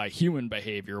produced by human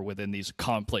behavior within these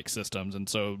complex systems. And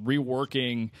so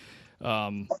reworking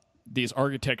these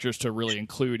architectures to really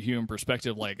include human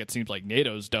perspective, like it seems like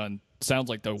NATO's done, sounds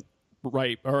like a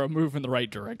move in the right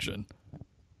direction.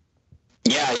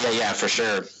 Yeah, for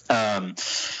sure.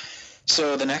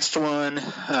 So the next one,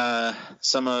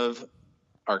 some of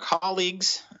our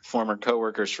colleagues, former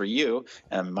coworkers for you,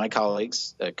 and my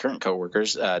colleagues, current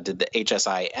coworkers, did the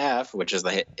HSIF, which is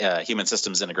the Human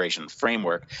Systems Integration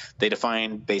Framework. They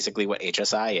defined basically what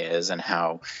HSI is and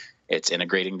how it's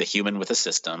integrating the human with a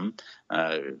system.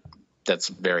 That's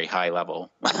very high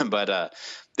level, but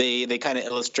they kind of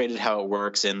illustrated how it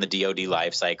works in the DoD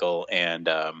life cycle, and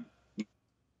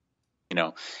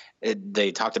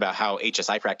they talked about how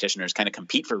HSI practitioners kind of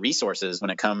compete for resources when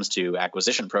it comes to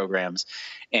acquisition programs,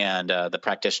 and the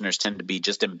practitioners tend to be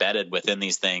just embedded within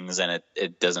these things, and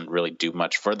it doesn't really do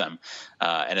much for them.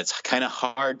 And it's kind of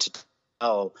hard to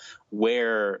tell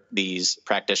where these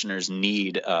practitioners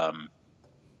need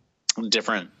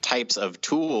different types of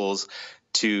tools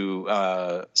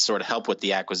to sort of help with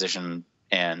the acquisition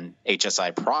and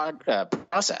HSI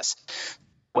process.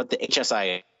 What the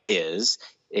HSI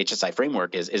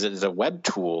framework is it is a web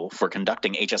tool for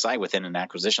conducting HSI within an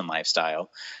acquisition lifestyle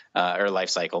or life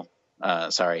cycle.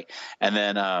 And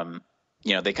then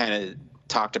they kind of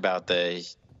talked about the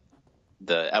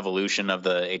evolution of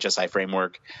the HSI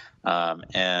framework.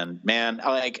 And man,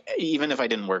 even if I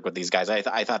didn't work with these guys,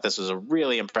 I thought this was a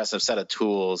really impressive set of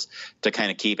tools to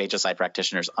kind of keep HSI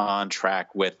practitioners on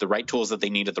track with the right tools that they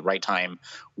need at the right time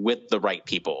with the right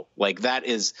people. Like that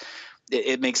is,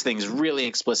 it makes things really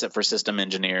explicit for system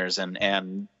engineers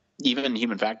and even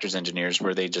human factors engineers,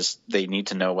 where they need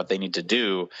to know what they need to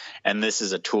do. And this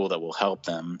is a tool that will help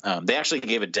them. They actually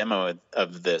gave a demo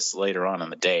of this later on in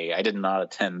the day. I did not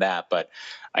attend that, but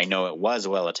I know it was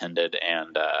well attended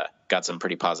and got some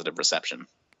pretty positive reception.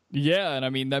 Yeah, and I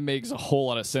mean, that makes a whole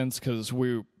lot of sense, because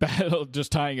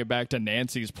just tying it back to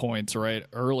Nancy's points right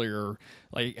earlier,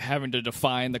 like having to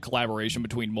define the collaboration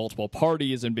between multiple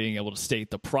parties and being able to state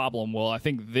the problem. Well, I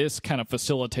think this kind of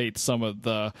facilitates some of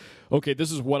the, okay,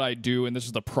 this is what I do and this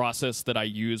is the process that I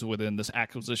use within this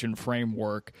acquisition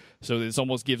framework. So this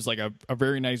almost gives like a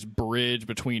very nice bridge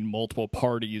between multiple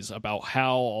parties about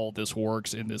how all this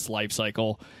works in this life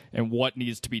cycle and what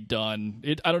needs to be done.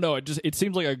 I don't know, it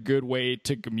seems like a good way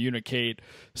to communicate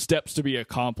steps to be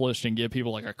accomplished and give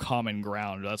people like a common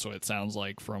ground. That's what it sounds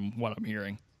like from what I'm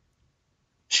hearing.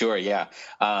 Sure, yeah.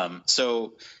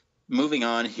 So moving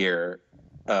on here,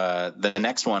 the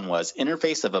next one was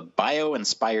interface of a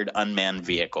bio-inspired unmanned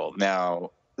vehicle.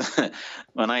 Now,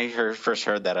 when I first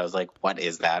heard that, I was like, what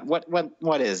is that?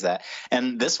 What is that?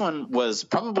 And this one was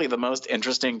probably the most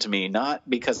interesting to me, not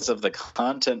because of the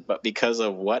content, but because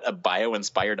of what a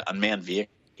bio-inspired unmanned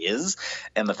vehicle is,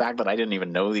 and the fact that I didn't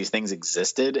even know these things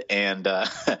existed. And,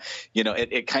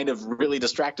 it kind of really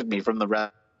distracted me from the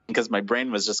rest, because my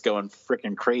brain was just going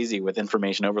freaking crazy with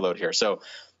information overload here. So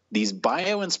these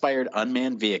bio-inspired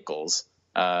unmanned vehicles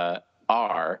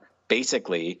are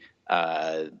basically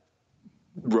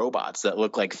robots that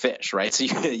look like fish, right? So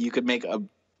you could make a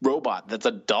robot that's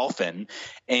a dolphin,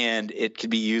 and it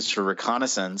could be used for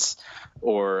reconnaissance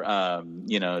or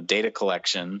data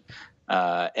collection.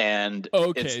 So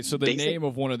the name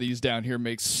of one of these down here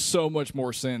makes so much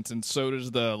more sense, and so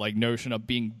does the notion of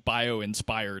being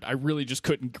bio-inspired. I really just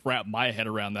couldn't wrap my head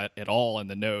around that at all in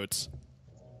the notes.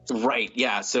 Right.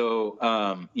 Yeah. So,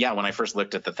 when I first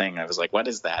looked at the thing, I was like, what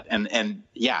is that? And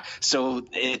yeah, so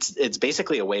it's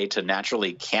basically a way to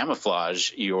naturally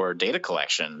camouflage your data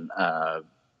collection.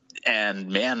 And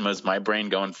man, was my brain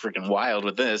going freaking wild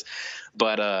with this,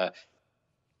 but, I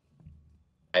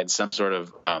had some sort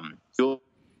of,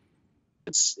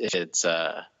 it's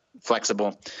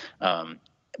flexible.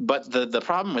 But the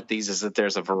problem with these is that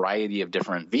there's a variety of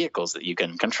different vehicles that you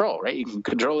can control, right? You can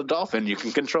control a dolphin, you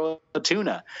can control a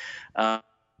tuna,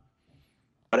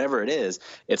 whatever it is,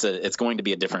 it's going to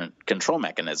be a different control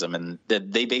mechanism. And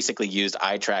they basically used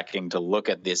eye tracking to look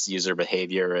at this user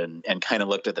behavior and kind of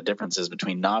looked at the differences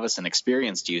between novice and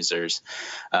experienced users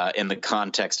in the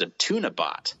context of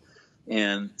TunaBot.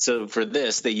 And so for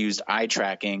this, they used eye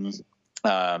tracking,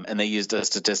 and they used a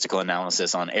statistical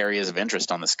analysis on areas of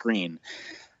interest on the screen.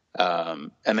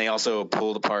 And they also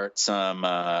pulled apart some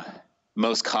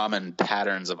most common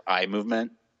patterns of eye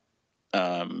movement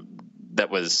that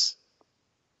was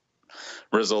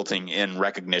resulting in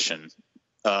recognition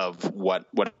of what.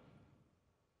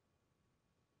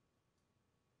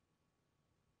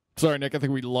 Sorry, Nick, I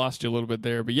think we lost you a little bit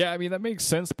there. But yeah, I mean, that makes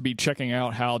sense to be checking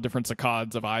out how different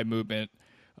saccades of eye movement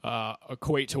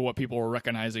equate to what people are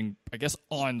recognizing, I guess,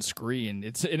 on screen.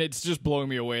 It's just blowing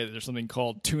me away that there's something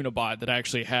called TunaBot that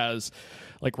actually has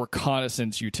like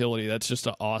reconnaissance utility. That's just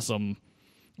an awesome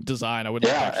design. I would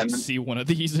like to actually see one of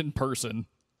these in person.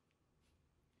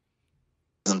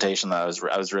 Presentation that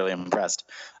I was really impressed.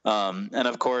 And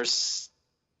of course,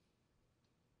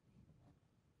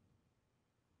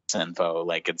 info,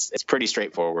 like it's pretty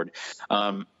straightforward.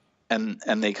 And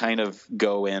they kind of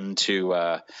go into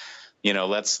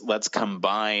let's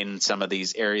combine some of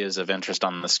these areas of interest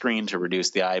on the screen to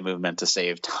reduce the eye movement to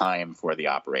save time for the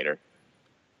operator.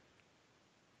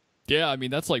 Yeah, I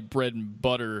mean, that's like bread and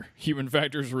butter human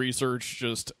factors research,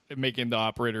 just making the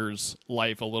operator's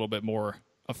life a little bit more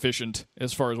efficient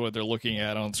as far as what they're looking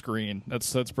at on screen.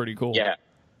 That's pretty cool.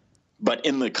 but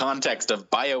in the context of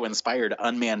bio-inspired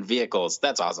unmanned vehicles.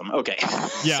 That's awesome. Okay.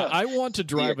 Yeah, So, I want to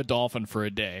drive a dolphin for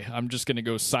a day. I'm just going to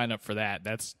go sign up for that.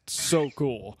 That's so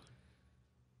cool.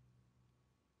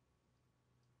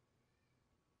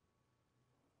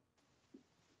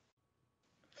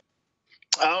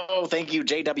 Oh, thank you,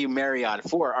 JW Marriott,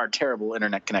 for our terrible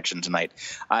internet connection tonight.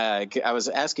 I was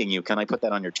asking you, can I put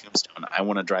that on your tombstone? I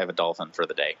want to drive a dolphin for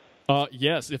the day.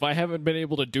 Yes, if I haven't been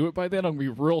able to do it by then, I'm going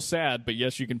to be real sad, but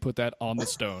yes, you can put that on the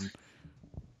stone.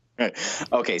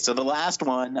 Okay, so the last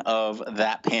one of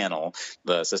that panel,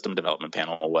 the system development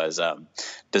panel, was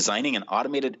designing an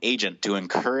automated agent to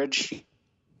encourage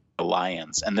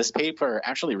reliance. And this paper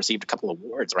actually received a couple of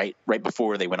awards right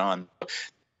before they went on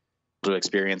to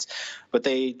experience. But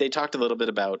they talked a little bit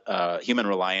about human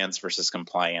reliance versus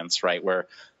compliance, right, where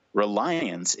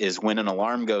reliance is when an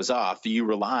alarm goes off, you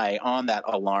rely on that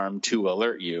alarm to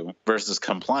alert you, versus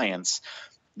compliance,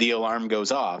 the alarm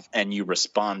goes off and you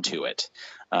respond to it.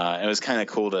 It was kind of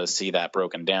cool to see that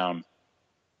broken down.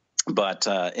 But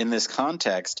in this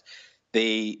context,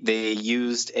 they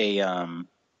used a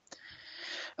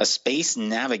Space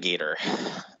Navigator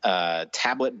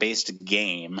tablet-based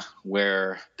game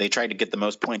where they tried to get the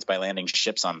most points by landing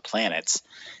ships on planets.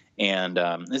 And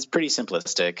it's pretty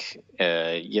simplistic.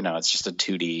 It's just a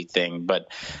 2D thing. But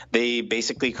they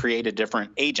basically created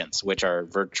different agents, which are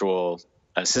virtual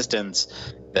assistants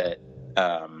that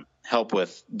help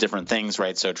with different things,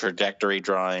 right? So trajectory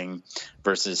drawing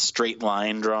versus straight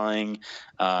line drawing.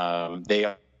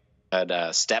 They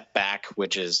had step back,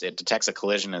 which is it detects a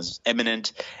collision as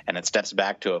imminent and it steps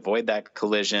back to avoid that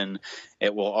collision.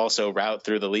 It will also route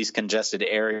through the least congested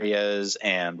areas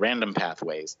and random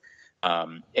pathways.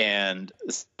 And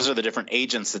those are the different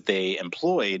agents that they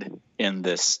employed in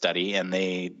this study. And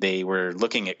they were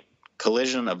looking at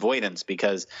collision avoidance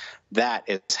because that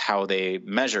is how they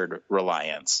measured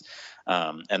reliance.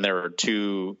 And there are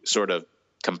two sort of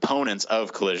components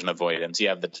of collision avoidance. You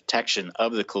have the detection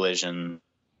of the collision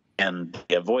and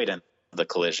the avoidance of the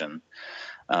collision.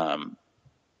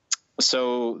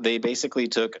 So they basically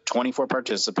took 24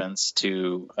 participants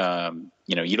to,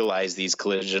 utilize these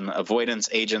collision avoidance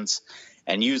agents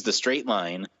and use the straight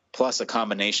line plus a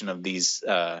combination of these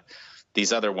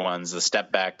other ones, the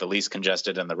step back, the least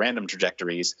congested, and the random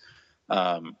trajectories,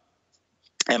 and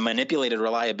manipulated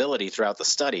reliability throughout the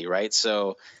study, right?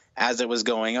 So as it was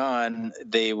going on,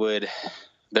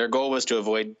 their goal was to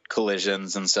avoid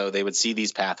collisions, and so they would see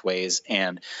these pathways,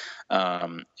 and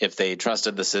if they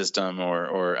trusted the system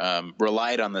or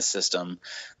relied on the system,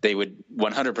 they would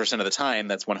 100% of the time,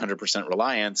 that's 100%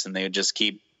 reliance, and they would just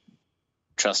keep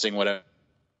trusting whatever.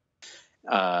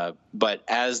 But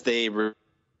as they the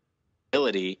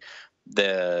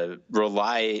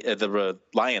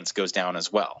reliance goes down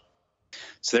as well.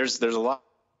 So there's a lot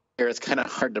here. It's kind of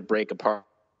hard to break apart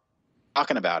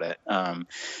talking about it. But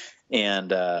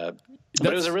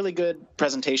it was a really good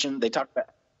presentation. They talked about.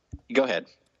 Go ahead.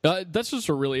 That's just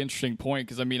a really interesting point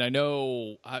because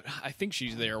I think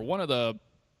she's there. One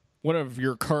of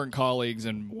your current colleagues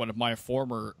and one of my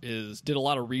former did a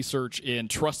lot of research in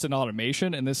trust and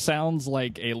automation, and this sounds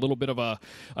like a little bit of a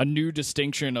new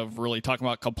distinction of really talking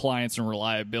about compliance and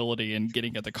reliability and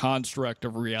getting at the construct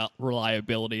of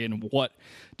reliability and what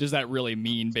does that really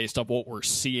mean based on what we're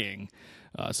seeing.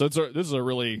 So this is a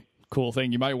really cool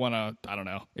thing. You might want to,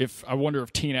 I wonder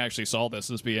if Tina actually saw this.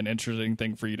 This would be an interesting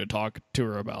thing for you to talk to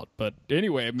her about. But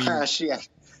anyway, I mean...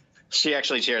 She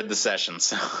actually chaired the session,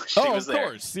 so she was there. Of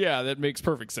course. Yeah, that makes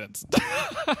perfect sense.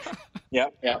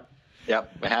 Yep. A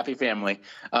happy family.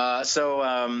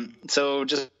 So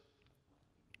just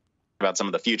about some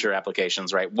of the future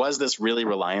applications, right? Was this really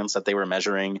reliance that they were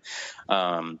measuring?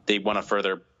 They want to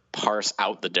further parse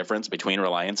out the difference between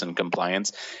reliance and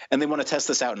compliance, and they want to test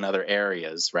this out in other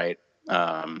areas, right?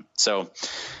 So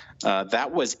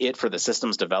that was it for the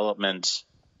systems development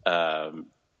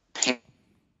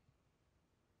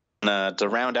to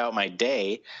round out my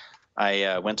day,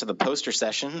 I went to the poster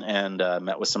session and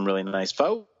met with some really nice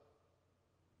folks.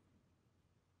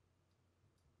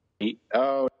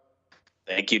 Oh,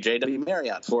 thank you, JW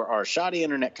Marriott, for our shoddy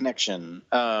internet connection.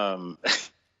 That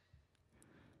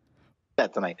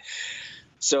tonight.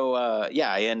 So,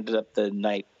 I ended up the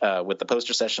night with the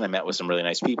poster session. I met with some really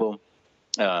nice people.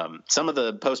 Some of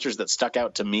the posters that stuck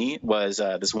out to me was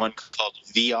this one called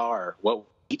VR, What We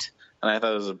Eat. And I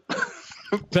thought it was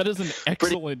that is an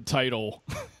excellent title.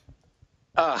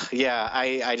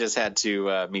 I just had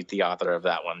to meet the author of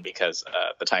that one because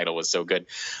the title was so good.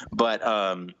 But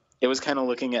it was kind of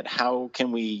looking at how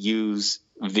can we use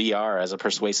VR as a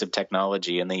persuasive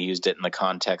technology, and they used it in the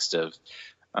context of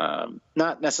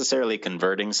not necessarily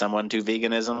converting someone to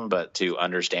veganism, but to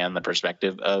understand the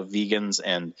perspective of vegans.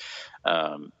 And,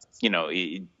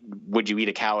 would you eat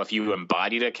a cow if you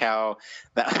embodied a cow?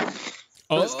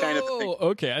 Those kind of things.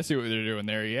 Okay. I see what they're doing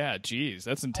there. Yeah. Geez,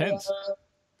 that's intense.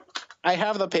 I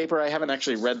have the paper. I haven't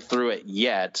actually read through it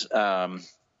yet.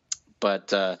 But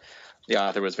the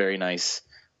author was very nice.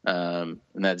 And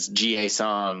that's G.A.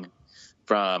 Song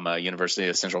from University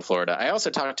of Central Florida. I also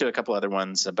talked to a couple other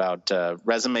ones about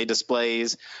resume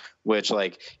displays, which,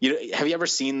 have you ever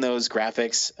seen those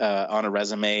graphics on a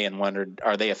resume and wondered,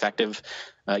 are they effective?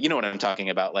 You know what I'm talking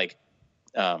about,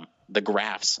 the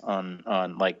graphs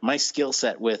on my skill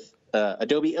set with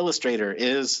Adobe Illustrator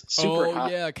is super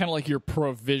high. Yeah, kind of like your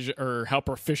provision or how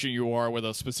proficient you are with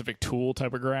a specific tool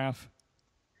type of graph.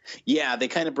 Yeah, they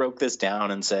kind of broke this down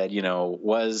and said,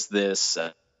 was this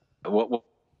what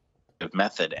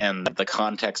method? And the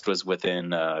context was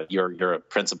within you're a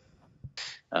principal.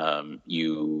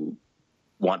 You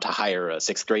want to hire a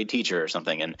 6th grade teacher or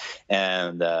something,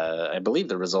 and I believe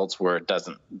the results were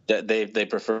they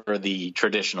prefer the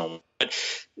traditional. But,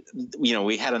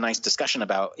 we had a nice discussion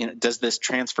about does this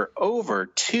transfer over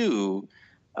to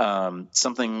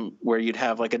something where you'd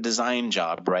have like a design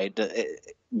job, right?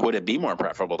 Would it be more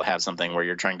preferable to have something where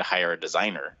you're trying to hire a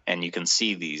designer and you can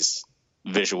see these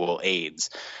visual aids?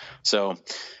 So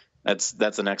that's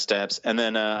the next steps. And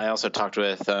then I also talked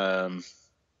with oh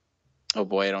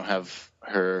boy, I don't have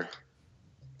her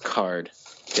card.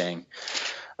 Dang.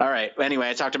 All right. Anyway,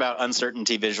 I talked about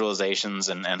uncertainty visualizations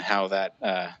and how that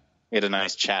we had a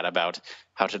nice chat about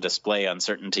how to display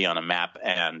uncertainty on a map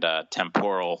and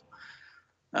temporal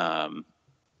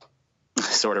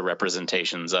sort of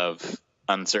representations of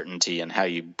uncertainty and how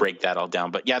you break that all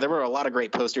down. But yeah, there were a lot of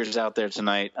great posters out there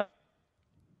tonight.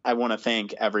 I want to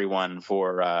thank everyone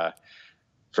for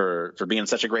being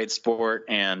such a great sport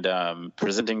and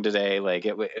presenting today.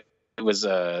 It was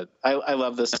I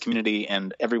love this community,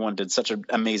 and everyone did such an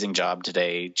amazing job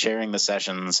today chairing the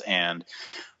sessions and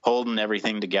holding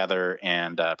everything together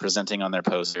and presenting on their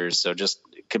posters. So just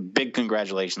big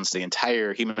congratulations to the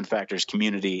entire Human Factors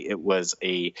community. It was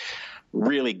a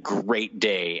really great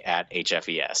day at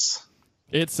HFES.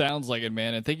 It sounds like it,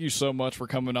 man. And thank you so much for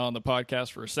coming on the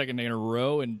podcast for a second day in a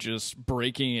row and just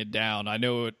breaking it down. I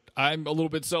know I'm a little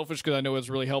bit selfish because I know it's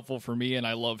really helpful for me and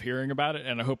I love hearing about it.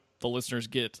 And I hope the listeners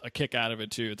get a kick out of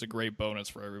it too. It's a great bonus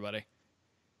for everybody.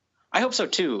 I hope so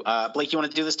too. Blake, you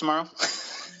want to do this tomorrow?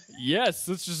 Yes,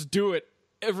 let's just do it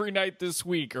every night this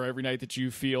week or every night that you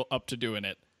feel up to doing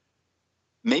it.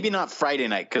 Maybe not Friday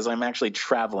night because I'm actually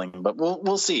traveling, but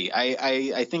we'll see.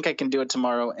 I think I can do it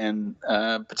tomorrow and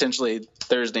potentially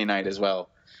Thursday night as well.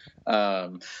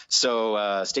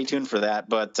 So stay tuned for that.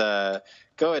 But go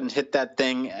ahead and hit that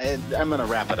thing. I'm going to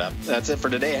wrap it up. That's it for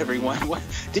today, everyone.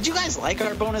 Did you guys like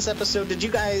our bonus episode? Did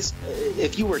you guys,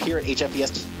 if you were here at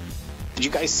HFES, did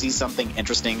you guys see something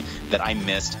interesting that I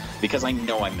missed? Because I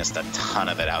know I missed a ton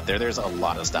of it out there. There's a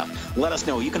lot of stuff. Let us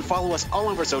know. You can follow us all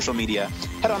over social media.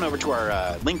 Head on over to our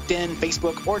LinkedIn,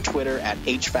 Facebook, or Twitter at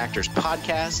HFactors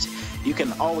Podcast. You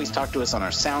can always talk to us on our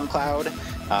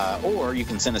SoundCloud, or you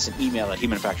can send us an email at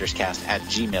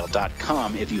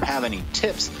humanfactorscast@gmail.com if you have any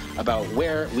tips about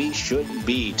where we should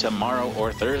be tomorrow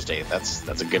or Thursday.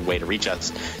 That's a good way to reach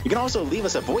us. You can also leave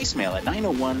us a voicemail at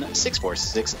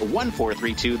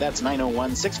 901-646-1432. That's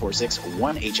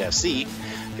 901-646-1HFC. If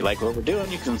you like what we're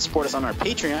doing, you can support us on our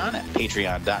Patreon at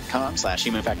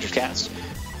patreon.com/humanfactorscast.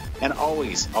 And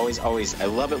always, always, always, I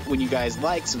love it when you guys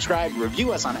like, subscribe,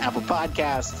 review us on Apple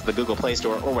Podcasts, the Google Play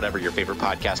Store, or whatever your favorite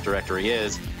podcast directory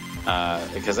is,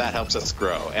 because that helps us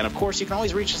grow. And, of course, you can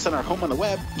always reach us on our home on the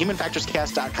web,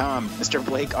 humanfactorscast.com. Mr.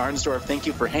 Blake Arnsdorff, thank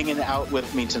you for hanging out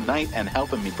with me tonight and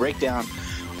helping me break down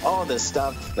all this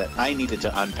stuff that I needed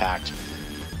to unpack.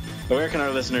 Where can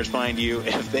our listeners find you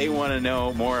if they want to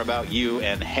know more about you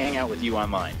and hang out with you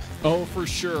online? Oh, for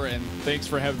sure, and thanks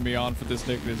for having me on for this,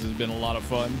 Nick. This has been a lot of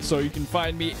fun. So you can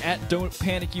find me at Don't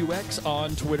Panic UX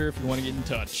on Twitter if you want to get in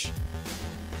touch.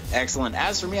 Excellent.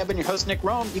 As for me, I've been your host, Nick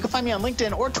Roome. You can find me on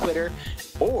LinkedIn or Twitter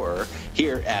or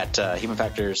here at Human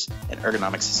Factors and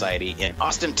Ergonomics Society in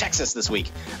Austin, Texas this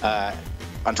week.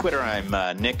 On Twitter, I'm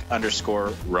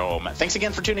Nick_Roome. Thanks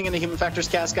again for tuning in to Human Factors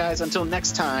Cast, guys. Until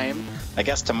next time, I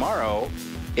guess tomorrow,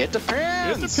 it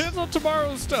depends. It depends on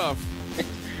tomorrow's stuff.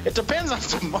 It depends on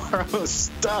tomorrow's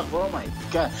stuff. Oh, my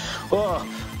God. Oh,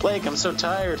 Blake, I'm so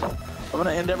tired. I'm going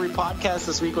to end every podcast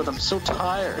this week with I'm so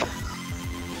tired.